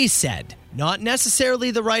they said. Not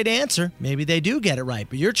necessarily the right answer. Maybe they do get it right.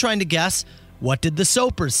 But you're trying to guess, what did the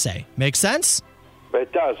Sopers say? Make sense?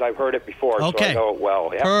 It does. I've heard it before, Okay. so I know it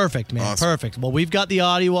well. Yeah. Perfect, man. Awesome. Perfect. Well, we've got the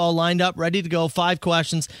audio all lined up, ready to go. 5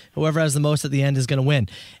 questions. Whoever has the most at the end is going to win.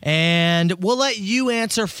 And we'll let you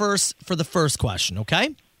answer first for the first question,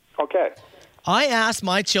 okay? Okay. I asked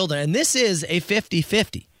my children, and this is a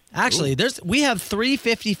 50-50. Actually, we have 3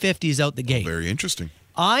 50-50s out the gate. Very interesting.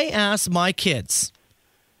 I asked my kids,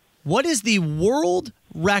 what is the world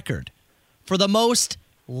record for the most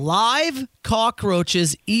live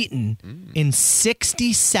cockroaches eaten in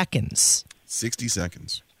 60 seconds? 60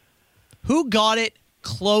 seconds. Who got it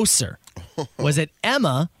closer? Was it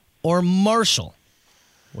Emma or Marshall?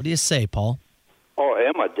 What do you say, Paul? Oh,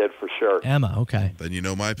 Emma did for sure. Emma, okay. Then you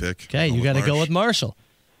know my pick. Okay, you got to go with Marshall.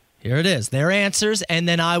 Here it is. Their answers, and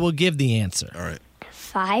then I will give the answer. All right.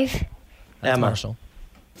 5. That's Emma. Marshall.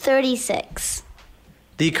 36.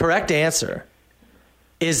 The correct answer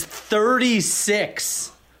is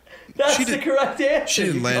 36. That's the correct answer. She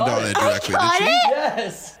didn't land on it directly, Got did she? it?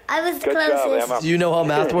 Yes. I was Good job, closest. Emma. Do you know how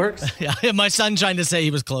math works? Yeah, my son trying to say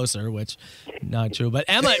he was closer, which not true. But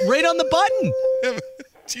Emma, right on the button.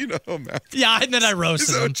 Do you know how math? Yeah, and then I roasted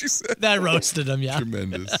Is that him. what you said? Then I roasted him, yeah.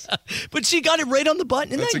 Tremendous. But she got it right on the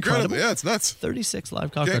button. Isn't That's that incredible. incredible? Yeah, it's nuts. 36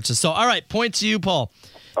 live cockroaches. So, all right, point to you, Paul.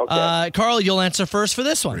 Okay. Carl, you'll answer first for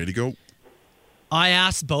this one. Ready to go? I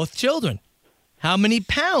asked both children, how many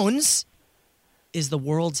pounds is the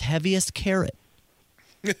world's heaviest carrot?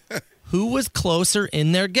 Who was closer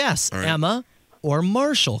in their guess, All right. Emma or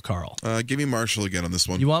Marshall, Carl? Give me Marshall again on this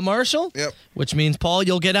one. You want Marshall? Yep. Which means, Paul,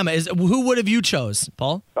 you'll get Emma. Who would have you chose,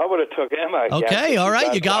 Paul? I would have took Emma again. Okay, all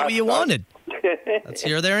right. You got what you last wanted. time. Let's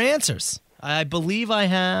hear their answers. I believe I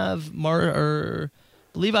have Emma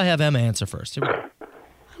answer first. Here we go.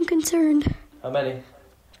 I'm concerned. How many?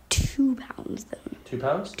 2 pounds, then. 2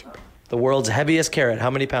 pounds? The world's heaviest carrot. How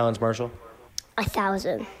many pounds, Marshall?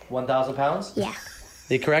 1,000. 1,000 pounds? Yeah.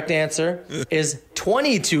 The correct answer is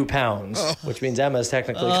 22 pounds, which means Emma is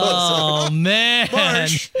technically closer. Oh, man.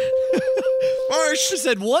 Marsh. She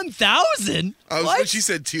said 1,000? When she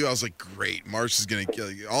said 2, I was like, great. Marsh is going to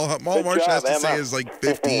kill you. All Marsh job, has to say Emma. is like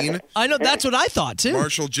 15. I know. That's what I thought, too.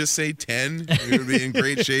 Marshall, just say 10. You're going to be in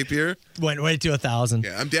great shape here. Went right to 1,000.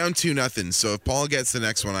 Yeah, I'm down 2-0. So if Paul gets the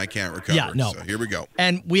next one, I can't recover. Yeah, no. So here we go.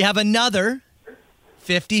 And we have another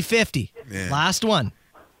 50-50. Yeah. Last one.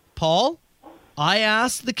 Paul, I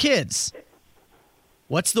asked the kids,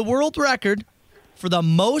 what's the world record for the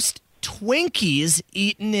most Twinkies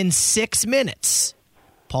eaten in 6 minutes?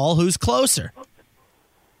 Paul, who's closer?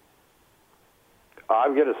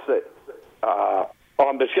 I'm going to say,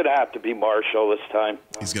 I'm just going to have to be Marshall this time.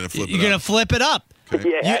 He's going to flip it You're going to up. flip it up.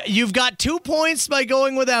 Yeah. You've got 2 points by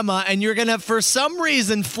going with Emma, and you're going to, for some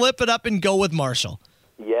reason, flip it up and go with Marshall.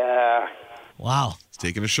 Yeah. Wow. He's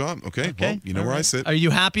taking a shot. Okay. Well, you know where I sit. Are you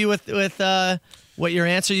happy with what your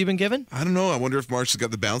answer you've been given? I don't know. I wonder if Marshall's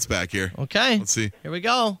got the bounce back here. Okay. Let's see. Here we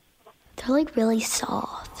go. They're like really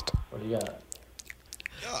soft. What do you got?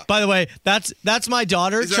 By the way, that's my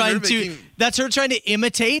daughter Is that trying her to. making- That's her trying to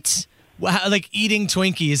imitate like eating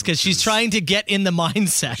Twinkies because she's trying to get in the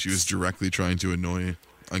mindset. She was directly trying to annoy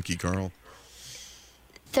Unky Carl.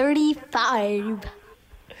 35.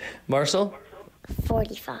 Marshall?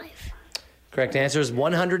 45. Correct answer is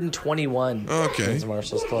 121. Okay. Means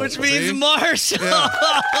Marshall's close. Which means Marshall.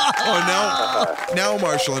 Oh, now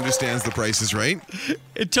Marshall understands the price is right.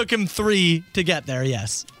 It took him 3 to get there,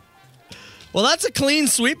 yes. Well, that's a clean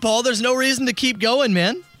sweep, Paul. There's no reason to keep going,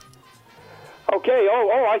 man. Okay.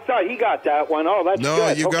 Oh, I thought he got that one. Oh, that's No,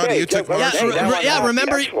 good. you got it. You took Marshall.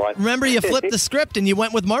 Remember you flipped the script and you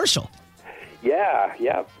went with Marshall.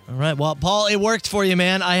 Yeah. All right. Well, Paul, it worked for you,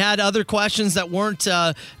 man. I had other questions that weren't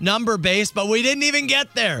number-based, but we didn't even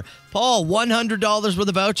get there. Paul, $100 worth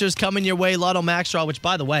of vouchers coming your way. Lotto Max Draw, which,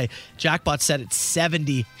 by the way, Jackpot said it's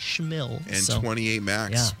 70 schmil. And 28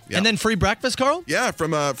 max. Yeah. And then free breakfast, Carl? Yeah,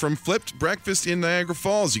 from Flipped Breakfast in Niagara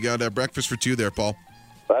Falls. You got breakfast for 2 there, Paul.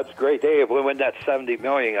 That's great. Hey, if we win that $70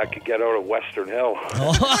 million, I could get out of Western Hill.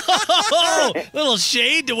 Oh, little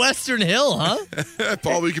shade to Western Hill, huh?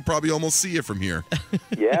 Paul, we could probably almost see you from here.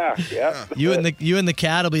 Yeah. You and the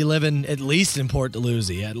cat will be living at least in Port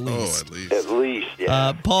Dalhousie, at least. Oh, at least. At least,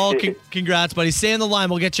 yeah. Paul, congrats, buddy. Stay on the line.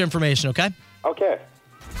 We'll get you information, okay? Okay.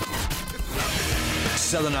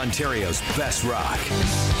 Southern Ontario's best rock.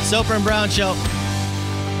 Soper and Brown Show.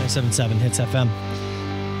 977 Hits FM.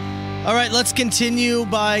 All right, let's continue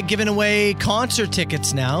by giving away concert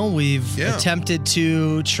tickets now. We've attempted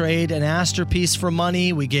to trade an Astor piece for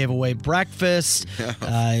money. We gave away breakfast,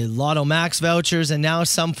 Lotto Max vouchers, and now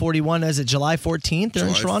Sum 41. Is it July 14th? They're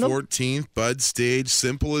in Toronto? July 14th, Bud Stage.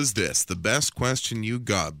 Simple as this. The best question you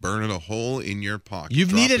got. Burning a hole in your pocket.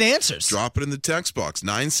 You've needed answers. Drop it in the text box.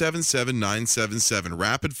 977-977.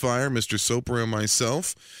 Rapid fire, Mr. Soper and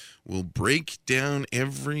myself. We'll break down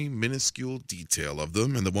every minuscule detail of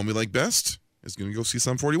them, and the one we like best is going to go see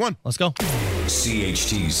Sum 41. Let's go.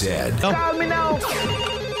 CHTZ. Call me now.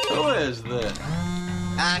 Who is this?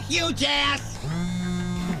 Huge ass.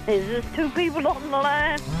 Is this 2 people on the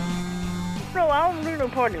line? No, I don't do no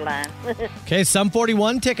party line. Okay, Sum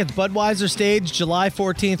 41 tickets, Budweiser Stage, July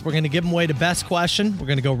 14th. We're going to give them away to Best Question. We're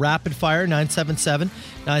going to go rapid fire,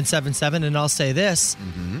 977-977. And I'll say this,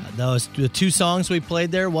 those the 2 songs we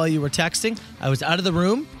played there while you were texting, I was out of the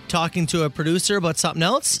room talking to a producer about something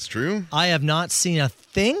else. It's true. I have not seen a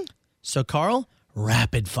thing. So, Carl,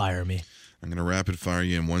 rapid fire me. I'm going to rapid fire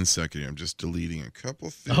you in 1 second here. I'm just deleting a couple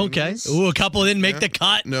things. Okay. Ooh, a couple didn't make the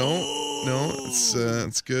cut. No,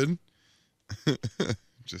 it's good.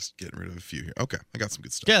 Just getting rid of a few here. Okay, I got some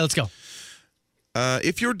good stuff. Yeah, let's go.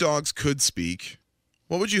 If your dogs could speak,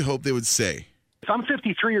 what would you hope they would say? I'm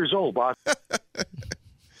 53 years old, boss.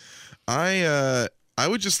 I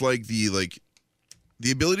would just like the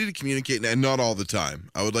ability to communicate, and not all the time.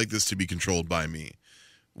 I would like this to be controlled by me.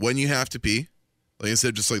 When you have to pee, like instead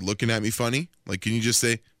of just like looking at me funny, like can you just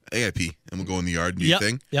say, "I gotta pee," and we'll go in the yard and do your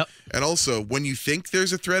thing. Yep. And also, when you think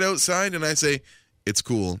there's a threat outside, and I say, "It's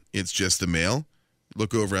cool, it's just the mail,"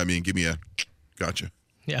 look over at me and give me a gotcha.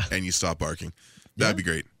 Yeah. And you stop barking. That'd be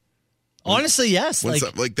great. Honestly, yes.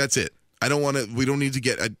 Like that's it. I don't want to. We don't need to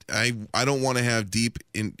get. I don't want to have deep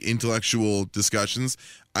intellectual discussions.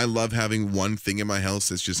 I love having one thing in my house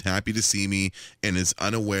that's just happy to see me and is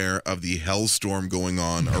unaware of the hellstorm going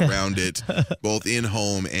on around it, both in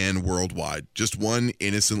home and worldwide. Just one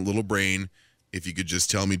innocent little brain. If you could just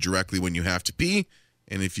tell me directly when you have to pee,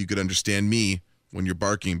 and if you could understand me when you're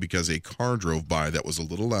barking because a car drove by that was a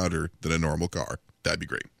little louder than a normal car, that'd be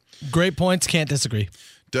great. Great points. Can't disagree.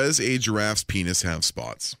 Does a giraffe's penis have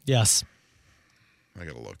spots? Yes. I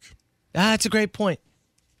gotta look. That's a great point.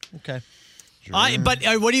 Okay. But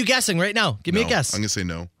what are you guessing right now? Give me a guess. I'm gonna say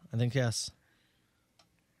no. I think yes.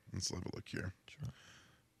 Let's have a look here.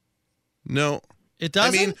 No. It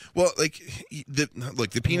doesn't? I mean, well, like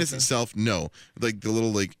the penis itself, no. Like the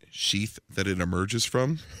little sheath that it emerges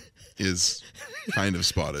from is kind of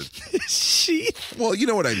spotted. Sheath? Well, you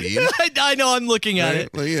know what I mean. I know, I'm looking at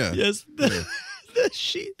it. Like, yeah. Yes. The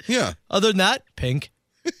sheath. Yeah. Other than that, pink.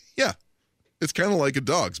 Yeah. It's kind of like a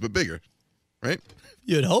dog's, but bigger. Right?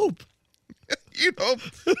 You'd hope. You'd hope.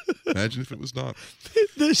 Imagine if it was not.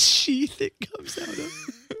 The sheath it comes out of.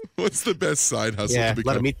 What's the best side hustle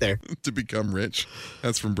let him eat there. To become rich?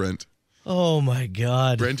 That's from Brent. Oh, my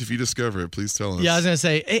God. Brent, if you discover it, please tell us. Yeah, I was going to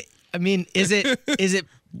say, I mean, is it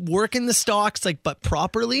working the stocks, but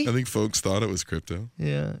properly? I think folks thought it was crypto.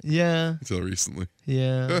 Yeah. Until recently.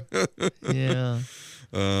 Yeah. Yeah.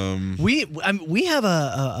 We have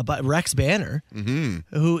a Rex Banner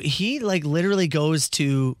who he like literally goes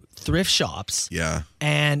to thrift shops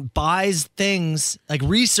and buys things like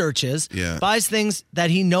researches, buys things that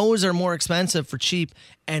he knows are more expensive for cheap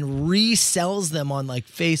and resells them on like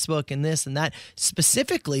Facebook and this and that,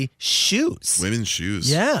 specifically shoes. Women's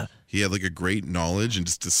shoes. Yeah. He had like a great knowledge and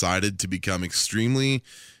just decided to become extremely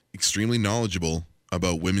knowledgeable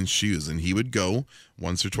about women's shoes. And he would go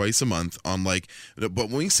once or twice a month on like, but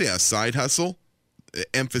when we say a side hustle,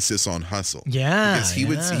 emphasis on hustle. Yeah. Because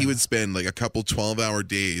he would spend like a couple 12-hour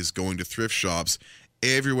days going to thrift shops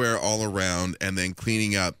everywhere all around and then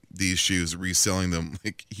cleaning up these shoes, reselling them.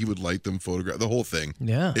 Like he would light them, photograph the whole thing.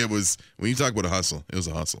 Yeah. It was, when you talk about a hustle, it was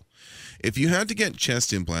a hustle. If you had to get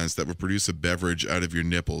chest implants that would produce a beverage out of your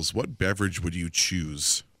nipples, what beverage would you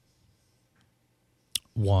choose?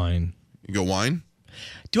 Wine. You go wine?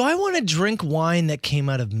 Do I want to drink wine that came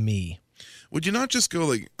out of me? Would you not just go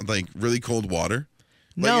like really cold water?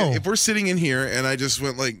 No. Like if we're sitting in here and I just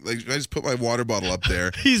went like I just put my water bottle up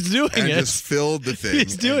there. He's doing and it. Just filled the thing.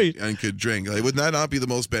 He's doing and could drink. Like, would that not be the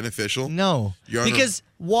most beneficial? No, because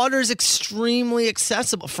water is extremely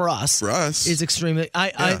accessible for us. For us, is extremely.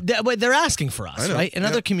 They're asking for us, right? In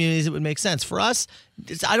other communities, it would make sense. For us,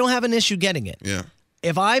 I don't have an issue getting it. Yeah.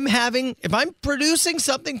 If I'm producing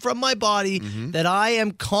something from my body that I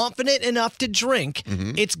am confident enough to drink,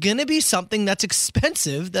 it's gonna be something that's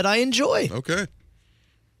expensive that I enjoy. Okay.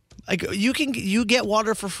 Like you get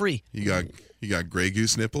water for free. You got Grey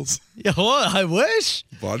Goose nipples? Yeah, well, I wish.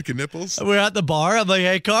 Vodka nipples? We're at the bar. I'm like,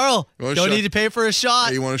 hey, Carl, don't need to pay for a shot.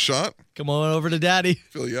 Hey, you want a shot? Come on over to Daddy.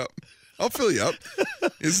 Fill you up. I'll fill you up.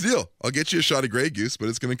 It's the deal. I'll get you a shot of Grey Goose, but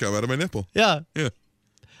it's going to come out of my nipple. Yeah. Yeah.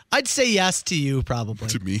 I'd say yes to you, probably.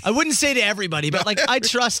 To me? I wouldn't say to everybody, but like I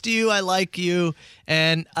trust you, I like you,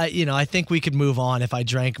 and I think we could move on if I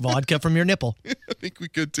drank vodka from your nipple. I think we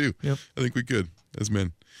could too. Yep. I think we could as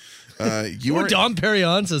men. Or Dom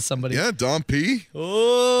Perignon, says somebody. Yeah, Dom P.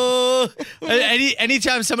 Oh,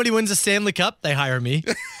 anytime somebody wins a Stanley Cup, they hire me.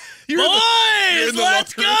 Boys,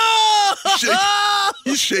 let's go!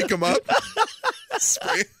 You shake them up.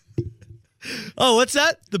 Spray. Oh, what's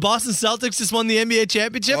that? The Boston Celtics just won the NBA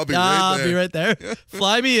championship? I'll be right there.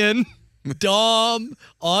 Fly me in. Dom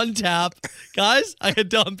on tap. Guys, I had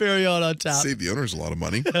Dom Perignon on tap. Save the owners a lot of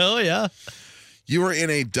money. Hell yeah. You are in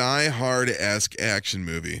a Die Hard-esque action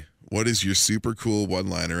movie. What is your super cool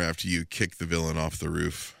one-liner after you kick the villain off the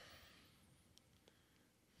roof?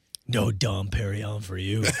 No Dom Perignon for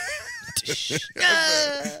you.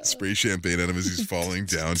 Spray champagne at him as he's falling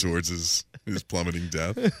down towards his plummeting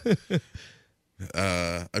death.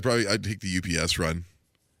 I'd take the UPS run.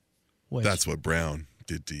 Which? That's what Brown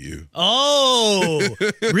did to you. Oh,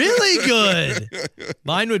 really good.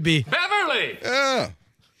 Mine would be Beverly. Yeah.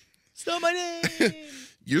 It's not my name.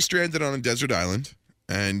 You're stranded on a desert island,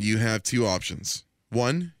 and you have two options.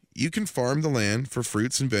 One, you can farm the land for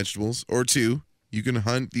fruits and vegetables, or two, you can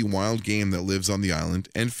hunt the wild game that lives on the island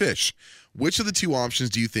and fish. Which of the two options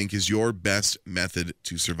do you think is your best method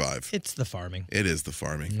to survive? It's the farming. It is the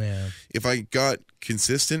farming. Yeah. If I got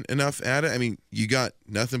consistent enough at it, I mean, you got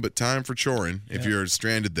nothing but time for choring if you're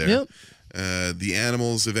stranded there. Yep. The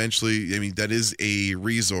animals eventually, I mean, that is a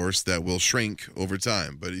resource that will shrink over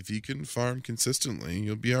time. But if you can farm consistently,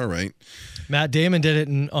 you'll be all right. Matt Damon did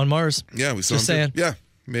it on Mars. Yeah, we saw Just him. saying. Yeah,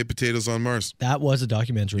 made potatoes on Mars. That was a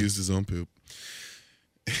documentary. Used his own poop.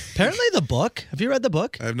 Apparently the book, have you read the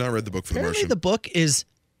book? I have not read the book for The Martian. Apparently the book is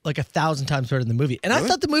like 1,000 times better than the movie. And Really? I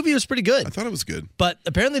thought the movie was pretty good. I thought it was good. But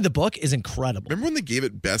apparently the book is incredible. Remember when they gave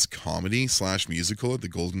it Best Comedy / Musical at the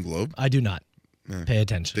Golden Globe? I do not pay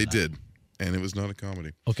attention. They did, and it was not a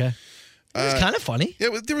comedy. Okay. It was kind of funny. Yeah,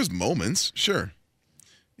 there was moments, sure.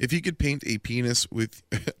 If you could paint a picture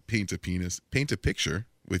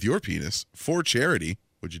with your penis for charity,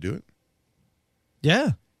 would you do it?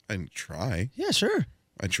 Yeah. I'd try. Yeah, sure.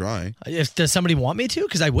 I'd try. Does somebody want me to?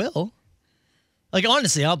 Because I will. Like,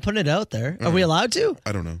 honestly, I'll put it out there. Are we allowed to?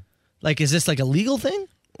 I don't know. Like, is this like a legal thing?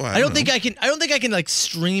 Well, I don't think I can like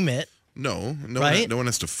stream it. No, Right? no one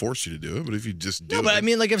has to force you to do it. But if you just do No, it, but I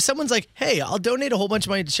mean, like, if someone's like, "Hey, I'll donate a whole bunch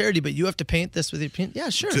of money to charity, but you have to paint this with your paint," yeah,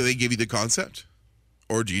 sure. do they give you the concept,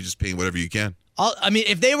 or do you just paint whatever you can? I mean,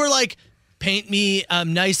 if they were like, "Paint me a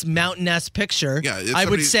nice mountain-esque picture," I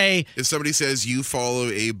would say, if somebody says you follow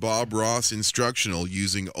a Bob Ross instructional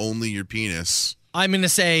using only your penis, I'm going to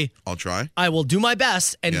say, I'll try. I will do my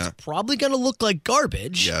best, and it's probably going to look like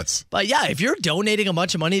garbage. Yes. But yeah, if you're donating a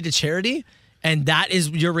bunch of money to charity, and that is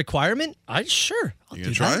your requirement, sure. I'll You do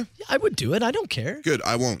gonna try? that. Yeah, I would do it. I don't care. Good.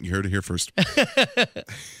 I won't. You heard it here first.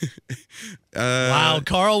 Wow,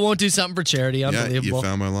 Carl won't do something for charity. Yeah, Unbelievable. you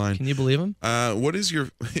found my line. Can you believe him? What is your,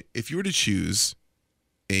 if you were to choose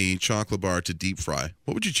a chocolate bar to deep fry,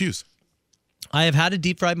 what would you choose? I have had a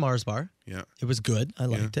deep fried Mars bar. Yeah. It was good. I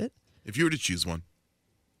liked it. If you were to choose one.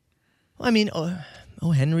 I mean,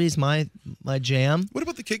 Henry's my jam. What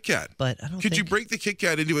about the Kit Kat? But I don't Could you think- break the Kit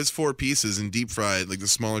Kat into its 4 pieces and deep fry it, like the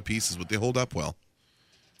smaller pieces? Would they hold up well?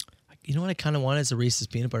 You know what I kind of want is a Reese's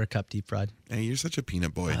peanut butter cup deep fried. Hey, you're such a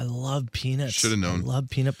peanut boy. I love peanuts. Should have known. I love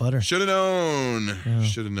peanut butter. Should have known. Yeah.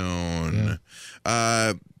 Should have known.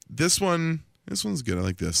 This one's good. I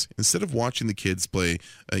like this. Instead of watching the kids play,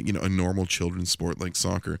 a normal children's sport like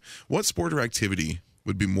soccer, what sport or activity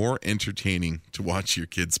would be more entertaining to watch your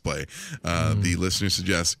kids play? The listener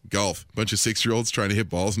suggests golf. A bunch of 6-year-olds trying to hit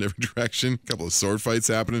balls in every direction. A couple of sword fights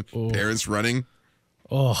happening. Parents running.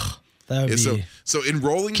 Oh, that would be... So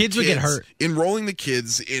enrolling Kids would get hurt. Enrolling the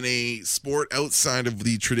kids in a sport outside of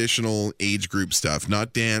the traditional age group stuff,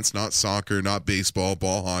 not dance, not soccer, not baseball,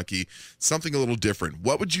 ball hockey, something a little different.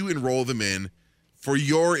 What would you enroll them in for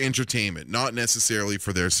your entertainment, not necessarily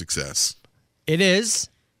for their success? It is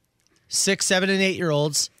 6, 7, and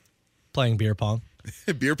 8-year-olds playing beer pong.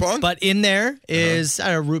 Beer pong? But in there is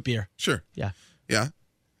root beer. Sure. Yeah. Yeah.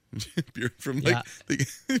 Beer from they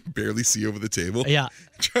can barely see over the table. Yeah.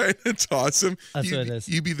 Trying to toss them. That's what it is.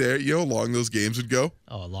 You'd be there. You know how long those games would go?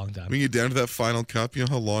 Oh, a long time. When you get down to that final cup, you know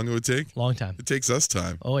how long it would take? Long time. It takes us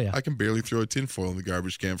time. Oh, yeah. I can barely throw a tinfoil in the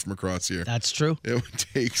garbage can from across here. That's true. It would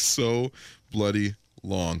take so bloody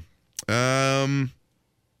long. I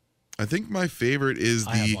think my favorite is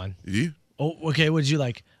I have one. You? Oh, okay. What did you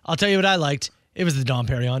like? I'll tell you what I liked. It was the Dom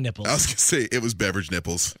Perignon nipples. I was going to say it was beverage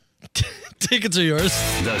nipples. Tickets are yours.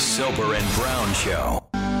 The Soper and Brown Show.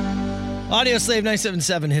 Audio Slave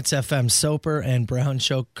 977 Hits FM, Soper and Brown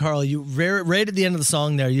Show. Carl, you right at the end of the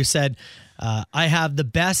song there, you said, I have the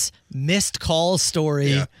best missed call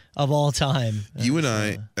story of all time. You and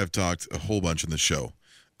I have talked a whole bunch on the show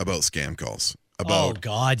about scam calls. About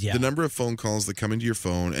the number of phone calls that come into your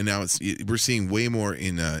phone, and now we're seeing way more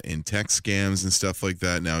in text scams and stuff like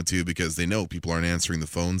that now too, because they know people aren't answering the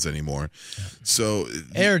phones anymore. So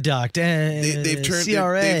Air Duct, they've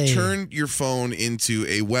CRA. turned your phone into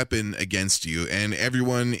a weapon against you, and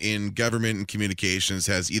everyone in government and communications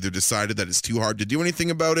has either decided that it's too hard to do anything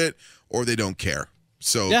about it, or they don't care.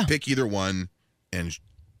 So pick either one and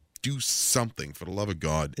do something, for the love of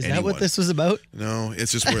God. Is that what this was about? No,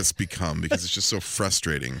 it's just what it's become, because it's just so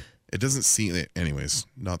frustrating. It doesn't seem... Anyways,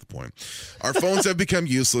 not the point. Our phones have become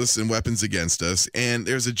useless and weapons against us, and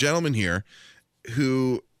there's a gentleman here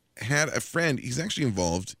who had a friend. He's actually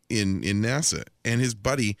involved in NASA, and his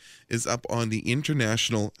buddy is up on the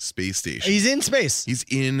International Space Station. He's in space. He's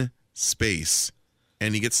in space,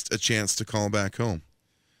 and he gets a chance to call back home.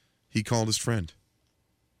 He called his friend.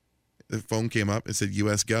 The phone came up and said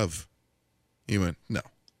U.S. Gov. He went, no.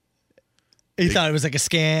 He thought it was like a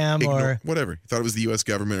scam or... Whatever. He thought it was the U.S.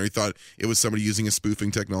 government, or he thought it was somebody using a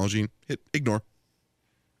spoofing technology. Hit ignore.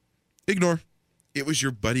 Ignore. It was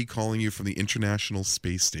your buddy calling you from the International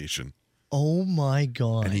Space Station. Oh, my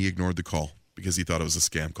God. And he ignored the call because he thought it was a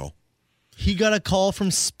scam call. He got a call from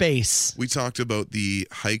space. We talked about the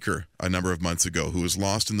hiker a number of months ago who was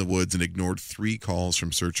lost in the woods and ignored 3 calls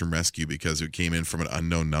from search and rescue because it came in from an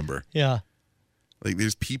unknown number. Yeah. Like,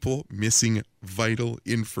 there's people missing vital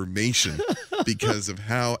information because of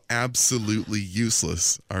how absolutely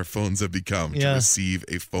useless our phones have become to receive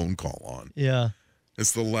a phone call on. Yeah.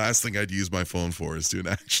 It's the last thing I'd use my phone for, is to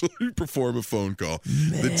actually perform a phone call.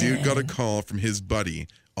 Man. The dude got a call from his buddy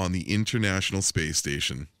on the International Space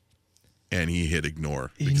Station, and he hit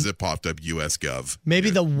ignore because it popped up U.S. Gov. Maybe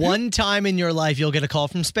the one time in your life you'll get a call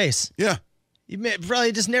from space. Yeah. You're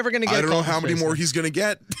probably just never going to get a call. I don't know how many more he's going to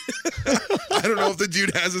get. I don't know if the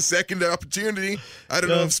dude has a second opportunity. I don't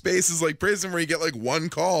know if space is like prison where you get like one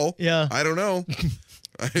call. Yeah. I don't know.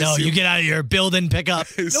 No, you get out of your building, pick up.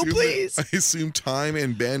 No, please. I assume time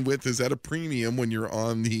and bandwidth is at a premium when you're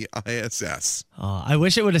on the ISS. I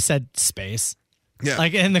wish it would have said space. Yeah.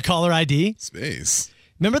 Like in the caller ID. Space.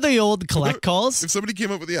 Remember the old collect calls? If somebody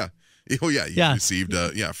came up with, you received,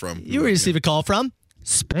 from. You received a call from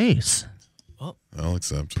space. Oh, I'll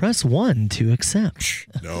accept. Press 1 to accept.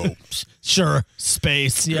 No. Sure.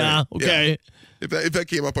 Space. Yeah. Okay. Yeah. If that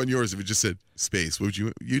came up on yours, if it just said space,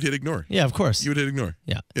 you'd hit ignore. Yeah, of course. You would hit ignore.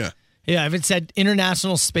 Yeah. Yeah. Yeah, if it said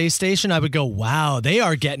International Space Station, I would go, wow, they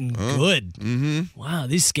are getting good. Mm-hmm. Wow,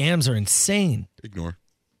 these scams are insane. Ignore.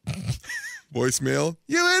 Voicemail.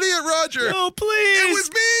 You idiot, Roger. No, please. It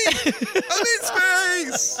was me. I'm in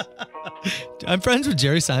space. I'm friends with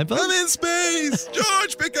Jerry Seinfeld. I'm in space.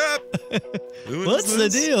 George, pick up. What's the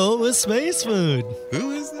deal with space food?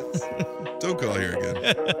 Who is this? Don't call here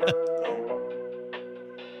again.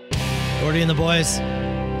 Gordy and the boys.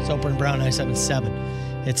 Soper and Brown 977.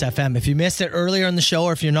 It's FM. If you missed it earlier in the show,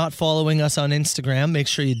 or if you're not following us on Instagram, make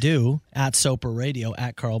sure you do at Soper Radio,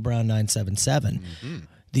 at Carl Brown 977.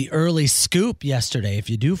 The early scoop yesterday, if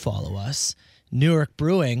you do follow us, Newark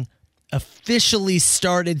Brewing officially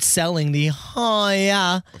started selling the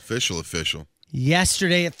Official.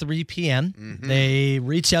 Yesterday at 3 p.m. They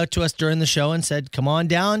reached out to us during the show and said, come on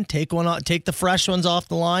down, take the fresh ones off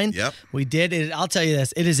the line. Yep. We did it. I'll tell you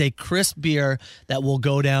this, it is a crisp beer that will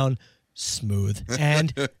go down smooth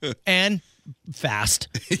and fast.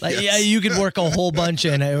 Like, Yes. yeah, you could work a whole bunch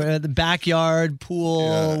in the backyard,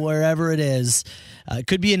 pool, wherever it is. It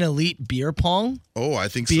could be an elite beer pong. Oh, I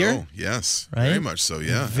think beer, so. Yes. right? Very much so,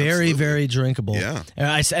 yeah. Very, very drinkable. Yeah.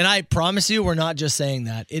 And I promise you, we're not just saying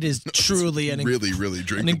that. It is truly really, really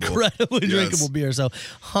drinkable. an incredibly drinkable beer. So,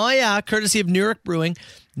 courtesy of Newark Brewing.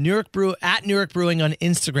 Newark Brewing on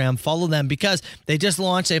Instagram. Follow them because they just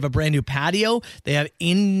launched. They have a brand new patio. They have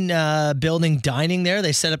in-building dining there.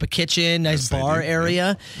 They set up a kitchen, nice bar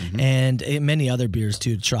area, and many other beers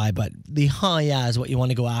too to try. But the is what you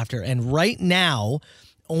want to go after. And right now,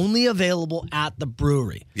 only available at the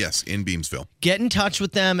brewery. Yes, in Beamsville. Get in touch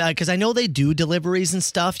with them because I know they do deliveries and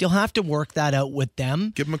stuff. You'll have to work that out with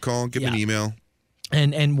them. Give them a call. Give them an email.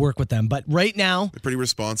 And work with them. But right now, they're pretty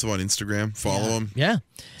responsive on Instagram. Follow them. Yeah.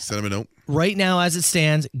 Send them a note. Right now, as it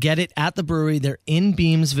stands, get it at the brewery. They're in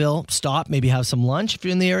Beamsville. Stop, maybe have some lunch if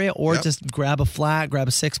you're in the area, or just grab a flat, grab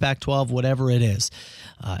a 6-pack, 12, whatever it is.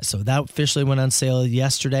 So that officially went on sale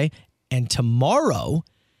yesterday. And tomorrow,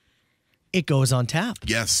 it goes on tap.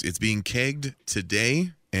 Yes, it's being kegged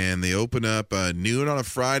today, and they open up noon on a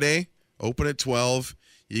Friday, open at 12.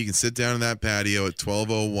 You can sit down in that patio at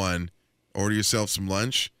 12:01. Order yourself some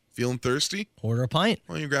lunch. Feeling thirsty? Order a pint.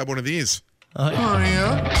 Why don't you grab one of these?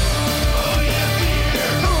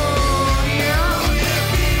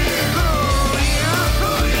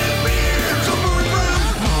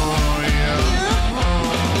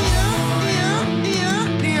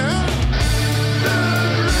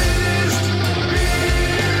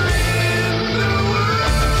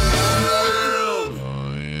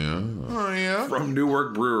 From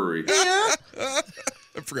Newark Brewery.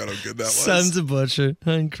 I forgot how good that was. Sons of Butcher.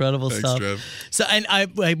 Incredible Thanks, stuff. Trev. So,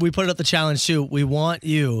 and we put up the challenge too. We want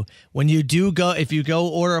you, when you do go, if you go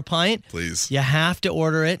order a pint, please, you have to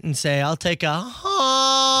order it and say, I'll take a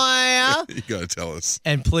You got to tell us.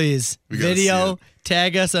 And please, We gotta see video, it.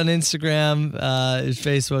 tag us on Instagram,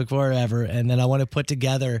 Facebook, wherever. And then I want to put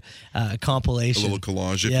together a compilation. A little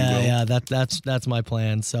collage, if yeah, you will. Yeah, that's my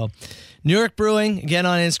plan. So, Newark Brewing, again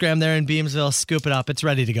on Instagram there in Beamsville. Scoop it up. It's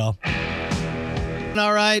ready to go.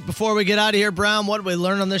 All right, before we get out of here, Brown, what did we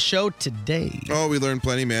learn on this show today? Oh, we learned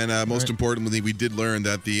plenty, man. Most importantly, we did learn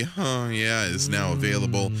that the is now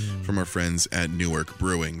available from our friends at Newark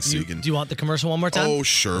Brewing. So you can. Do you want the commercial one more time? Oh,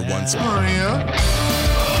 sure. Once.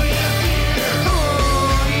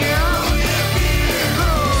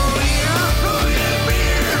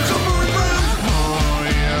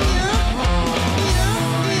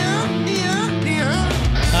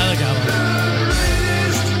 I like that one.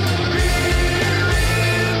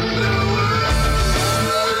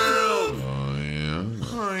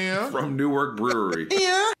 From Newark Brewery.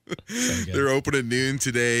 They're open at noon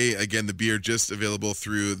today. Again, the beer just available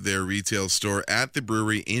through their retail store at the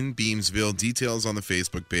brewery in Beamsville. Details on the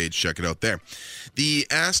Facebook page. Check it out there. The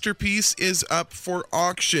Astor piece is up for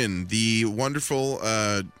auction. The wonderful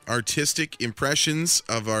artistic impressions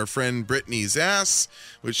of our friend Brittany's ass,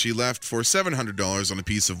 which she left for $700 on a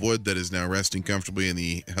piece of wood that is now resting comfortably in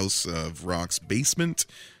the House of Rock's basement.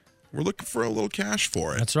 We're looking for a little cash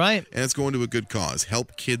for it. That's right. And it's going to a good cause.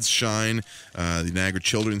 Help Kids Shine. The Niagara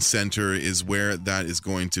Children's Center is where that is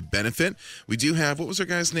going to benefit. We do have, what was our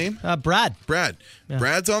guy's name? Brad. Brad. Yeah.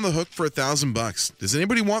 Brad's on the hook for $1,000. Does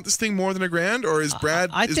anybody want this thing more than $1,000, or is Brad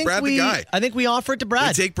the guy? I think we offer it to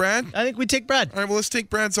Brad. We take Brad? I think we take Brad. All right, well, let's take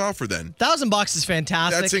Brad's offer then. $1,000 is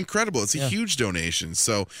fantastic. That's incredible. It's a huge donation.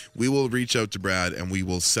 So we will reach out to Brad and we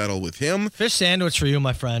will settle with him. Fish sandwich for you,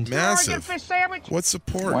 my friend. Massive. Fish sandwich. What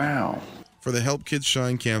support? Wow. for the Help Kids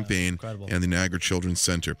Shine campaign and the Niagara Children's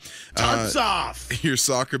Center. Tons off! Your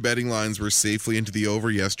soccer betting lines were safely into the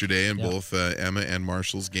over yesterday in both Emma and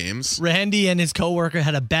Marshall's games. Randy and his coworker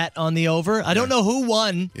had a bet on the over. I don't know who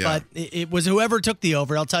won, but it was whoever took the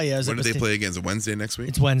over. I'll tell you. When do they play again? Is it Wednesday next week?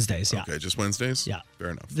 It's Wednesdays, yeah. Okay, just Wednesdays? Yeah. Fair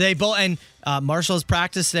enough. They both, and Marshall has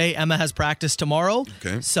practice today. Emma has practice tomorrow.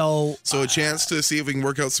 Okay. So a chance to see if we can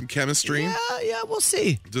work out some chemistry? Yeah, we'll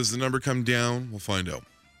see. Does the number come down? We'll find out.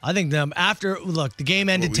 I think the game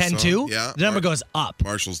ended 10-2. Yeah. The number goes up.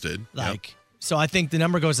 Marshall's did. So I think the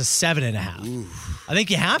number goes to 7.5. Ooh. I think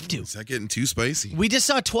you have to. Is that getting too spicy? We just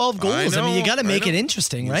saw 12 goals. I mean, you got to make it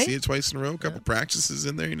interesting, right? See it twice in a row. A couple practices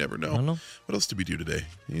in there. You never know. I don't know. What else did we do today?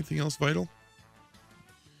 Anything else vital?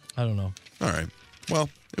 I don't know. All right. Well,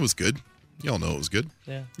 it was good. Y'all know it was good.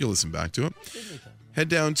 Yeah. You'll listen back to it. Head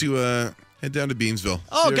down to Beamsville.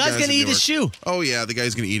 Oh, guy's going to eat his shoe. Oh, yeah. The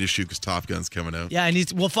guy's going to eat his shoe because Top Gun's coming out. Yeah,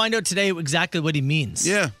 and we'll find out today exactly what he means.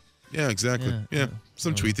 Yeah. Yeah, exactly. Yeah.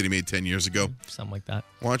 Some tweet that he made 10 years ago. Something like that.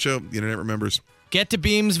 Watch out. The internet remembers. Get to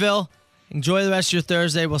Beamsville. Enjoy the rest of your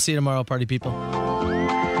Thursday. We'll see you tomorrow, party people.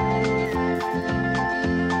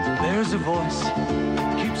 There's a voice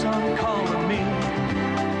keeps on calling me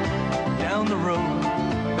down the road.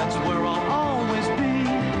 That's where I'll always be.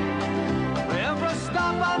 Every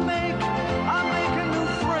stop I make a new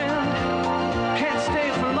friend. Can't stay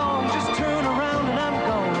for long, just turn around and I'm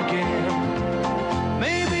gone again.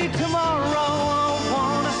 Maybe tomorrow I'll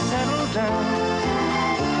wanna settle down.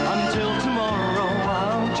 Until tomorrow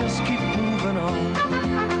I'll just keep moving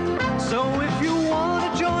on. So if you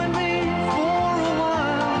wanna join me for a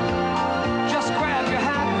while, just grab your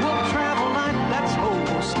hat, we'll travel like that's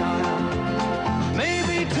old style.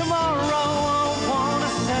 Maybe tomorrow I'll wanna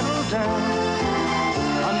settle down.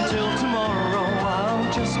 Until tomorrow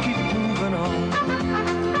I'll just keep moving on.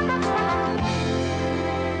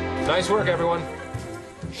 Nice work, everyone.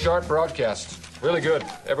 Sharp broadcast. Really good.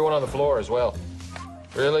 Everyone on the floor as well.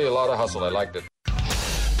 Really a lot of hustle. I liked it.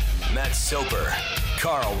 Matt Soper,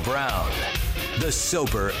 Carl Brown. The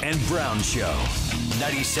Soper and Brown Show.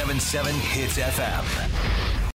 97.7 Hits FM.